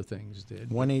of other things did.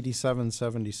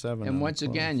 187.77. And once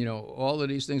again, all of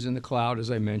these things in the cloud,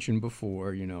 as I mentioned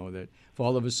before, that if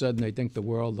all of a sudden they think the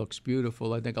world looks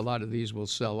beautiful, I think a lot of these will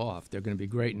sell off. They're going to be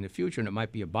great in the future, and it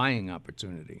might be a buying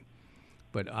opportunity.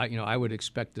 But I would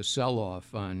expect a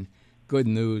sell-off on good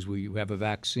news. We have a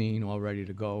vaccine all ready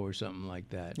to go or something like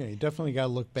that. Yeah, you definitely got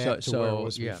to look back to where it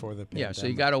was before the pandemic. Yeah, so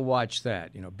you got to watch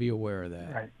that. Be aware of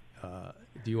that. Right.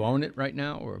 Do you own it right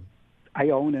now, or? I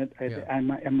own it. Yeah. I'm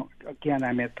at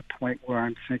the point where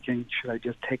I'm thinking, should I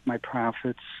just take my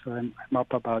profits? I'm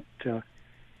up about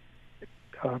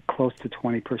close to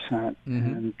 20%,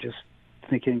 and just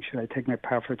thinking, should I take my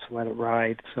profits, let it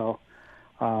ride? So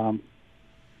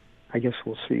I guess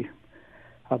we'll see.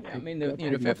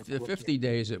 The 50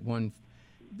 days at one,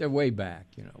 they're way back.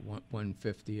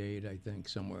 158, I think,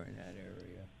 somewhere in that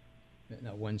area.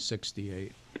 No,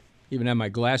 168. Even have my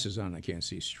glasses on, I can't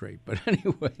see straight. But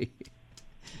anyway,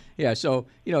 yeah. So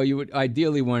you would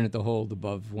ideally want it to hold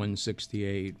above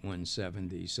 168,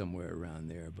 170, somewhere around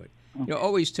there. But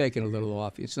always taking a little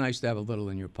off. It's nice to have a little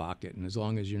in your pocket, and as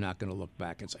long as you're not going to look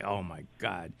back and say, "Oh my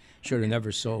God, should have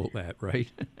never sold that,"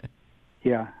 right?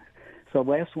 Yeah. So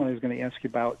last one I was going to ask you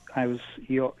about,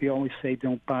 you always say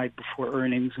don't buy before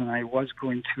earnings, and I was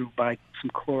going to buy some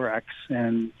Clorox,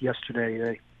 and yesterday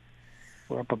they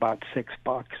were up about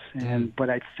 $6, but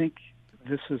I think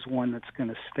this is one that's going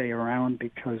to stay around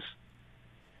because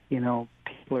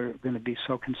people are going to be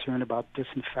so concerned about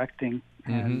disinfecting,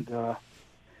 and their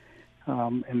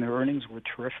earnings were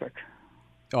terrific.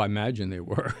 Oh, I imagine they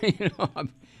were.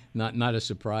 Not a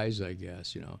surprise, I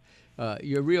guess.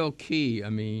 Your real key. I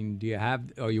mean, do you have?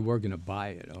 Oh, you were going to buy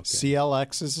it. Okay.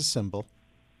 CLX is a symbol.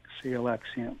 CLX,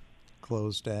 yeah.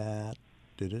 Closed at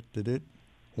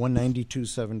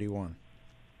 192.71.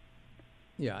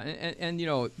 Yeah, and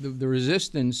the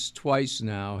resistance twice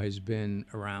now has been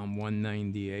around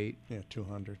 198. Yeah,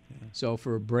 200. Yeah. So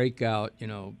for a breakout,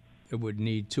 it would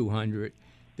need 200.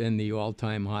 Then the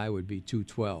all-time high would be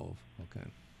 212. Okay.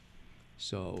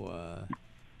 So,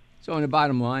 and the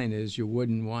bottom line is you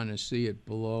wouldn't want to see it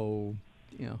below,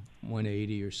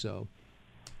 180 or so.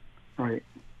 Right.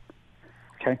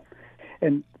 Okay.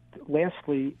 And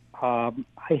lastly, I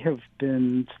have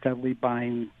been steadily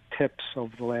buying tips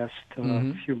over the last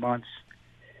few months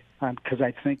because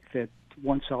I think that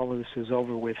once all of this is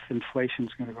over with,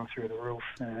 inflation's going to go through the roof.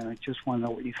 And I just want to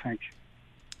know what you think.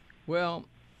 Well,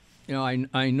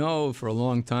 I know for a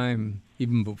long time,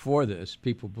 even before this,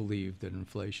 people believed that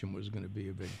inflation was going to be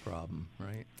a big problem,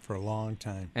 right? For a long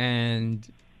time.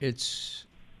 And it's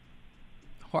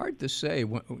hard to say.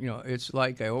 It's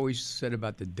like I always said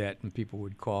about the debt, and people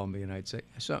would call me, and I'd say,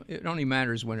 so it only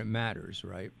matters when it matters,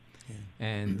 right? Yeah.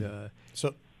 And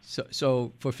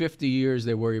so for 50 years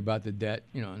they worry about the debt,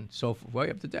 and so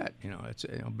way up the debt, it's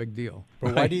a big deal.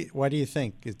 But why do you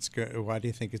think it's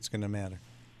going to matter?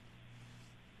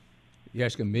 You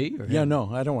asking me? Or yeah, him?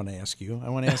 No, I don't want to ask you. I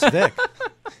want to ask Vic.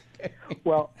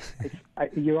 Well,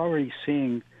 you're already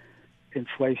seeing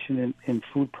inflation in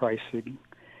food pricing,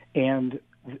 and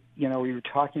we were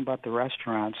talking about the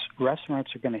restaurants.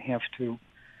 Restaurants are going to have to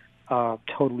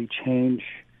totally change.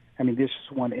 I mean, this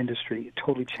is one industry.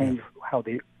 Totally change how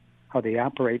they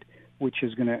operate, which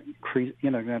is going to increase.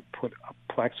 They're going to put up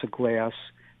plexiglass.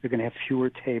 They're going to have fewer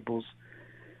tables.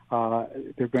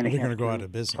 They're going to go out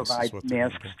of business. Provide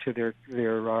masks to their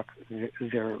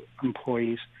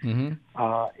employees. Mm-hmm.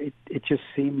 It just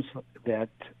seems that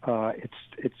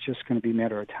it's just going to be a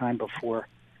matter of time before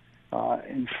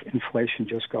inflation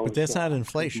just goes. But that's not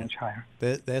inflation. Much higher.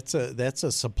 That's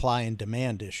a supply and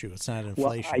demand issue. It's not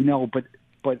inflation. Well, I know, but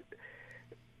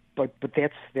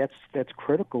that's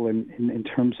critical in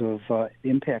terms of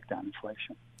impact on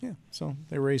inflation. Yeah. So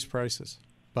they raise prices,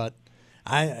 but.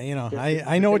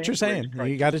 I know what you're saying.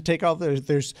 You got to take all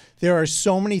there are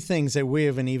so many things that we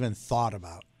haven't even thought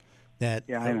about that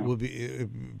will be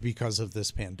because of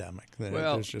this pandemic.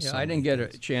 I didn't get a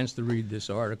chance to read this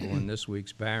article in this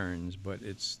week's Barron's, but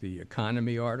it's the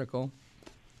economy article,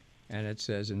 and it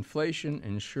says inflation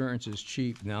insurance is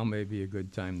cheap. Now may be a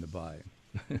good time to buy.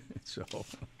 So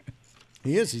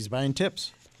he's buying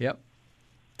tips. Yep.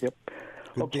 Good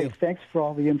okay. deal. Thanks for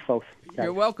all the info, guys.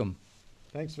 You're welcome.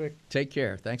 Thanks, Vic. Take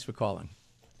care. Thanks for calling.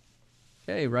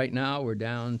 Okay, right now we're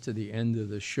down to the end of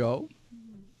the show.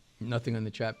 Nothing on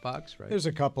the chat box, right? There's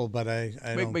a couple, but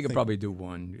we could probably do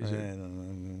one. I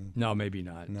don't know. No, maybe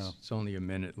not. No. It's only a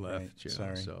minute left. Right.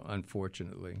 Sorry. So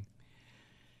unfortunately.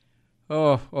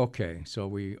 Oh, okay. So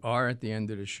we are at the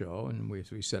end of the show, and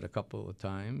we said a couple of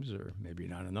times, or maybe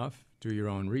not enough. Do your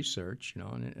own research,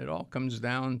 and it all comes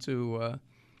down to,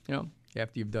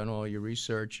 after you've done all your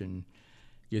research and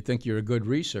you think you're a good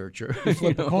researcher. You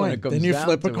flip a coin. Then you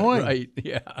flip a coin. Right,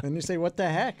 yeah. And you say, what the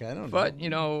heck? I don't know. But,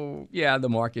 the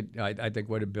market, I think,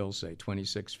 what did Bill say,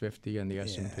 2650 on the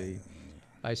S&P?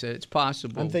 I said, it's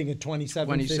possible. I'm thinking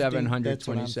 2700,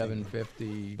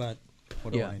 2750. But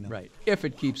what do I know? Right. If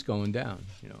it keeps going down,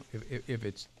 if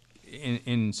it's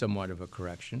in somewhat of a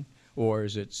correction, or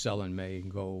is it sell in May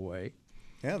and go away?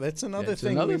 Yeah, that's another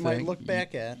thing we might look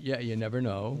back at. Yeah, you never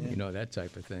know, that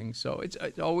type of thing. So it's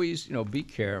always, be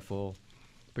careful,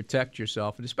 protect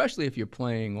yourself, and especially if you're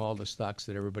playing all the stocks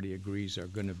that everybody agrees are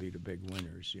going to be the big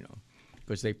winners,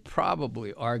 because they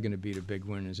probably are going to be the big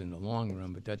winners in the long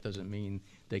run, but that doesn't mean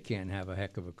they can't have a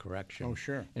heck of a correction. Oh,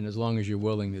 sure. And as long as you're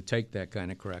willing to take that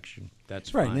kind of correction,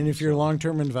 that's right. fine. And if you're a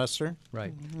long-term investor,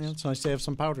 right, it's nice to have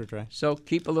some powder dry. So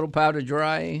keep a little powder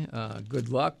dry. Good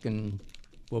luck, and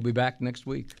we'll be back next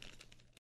week.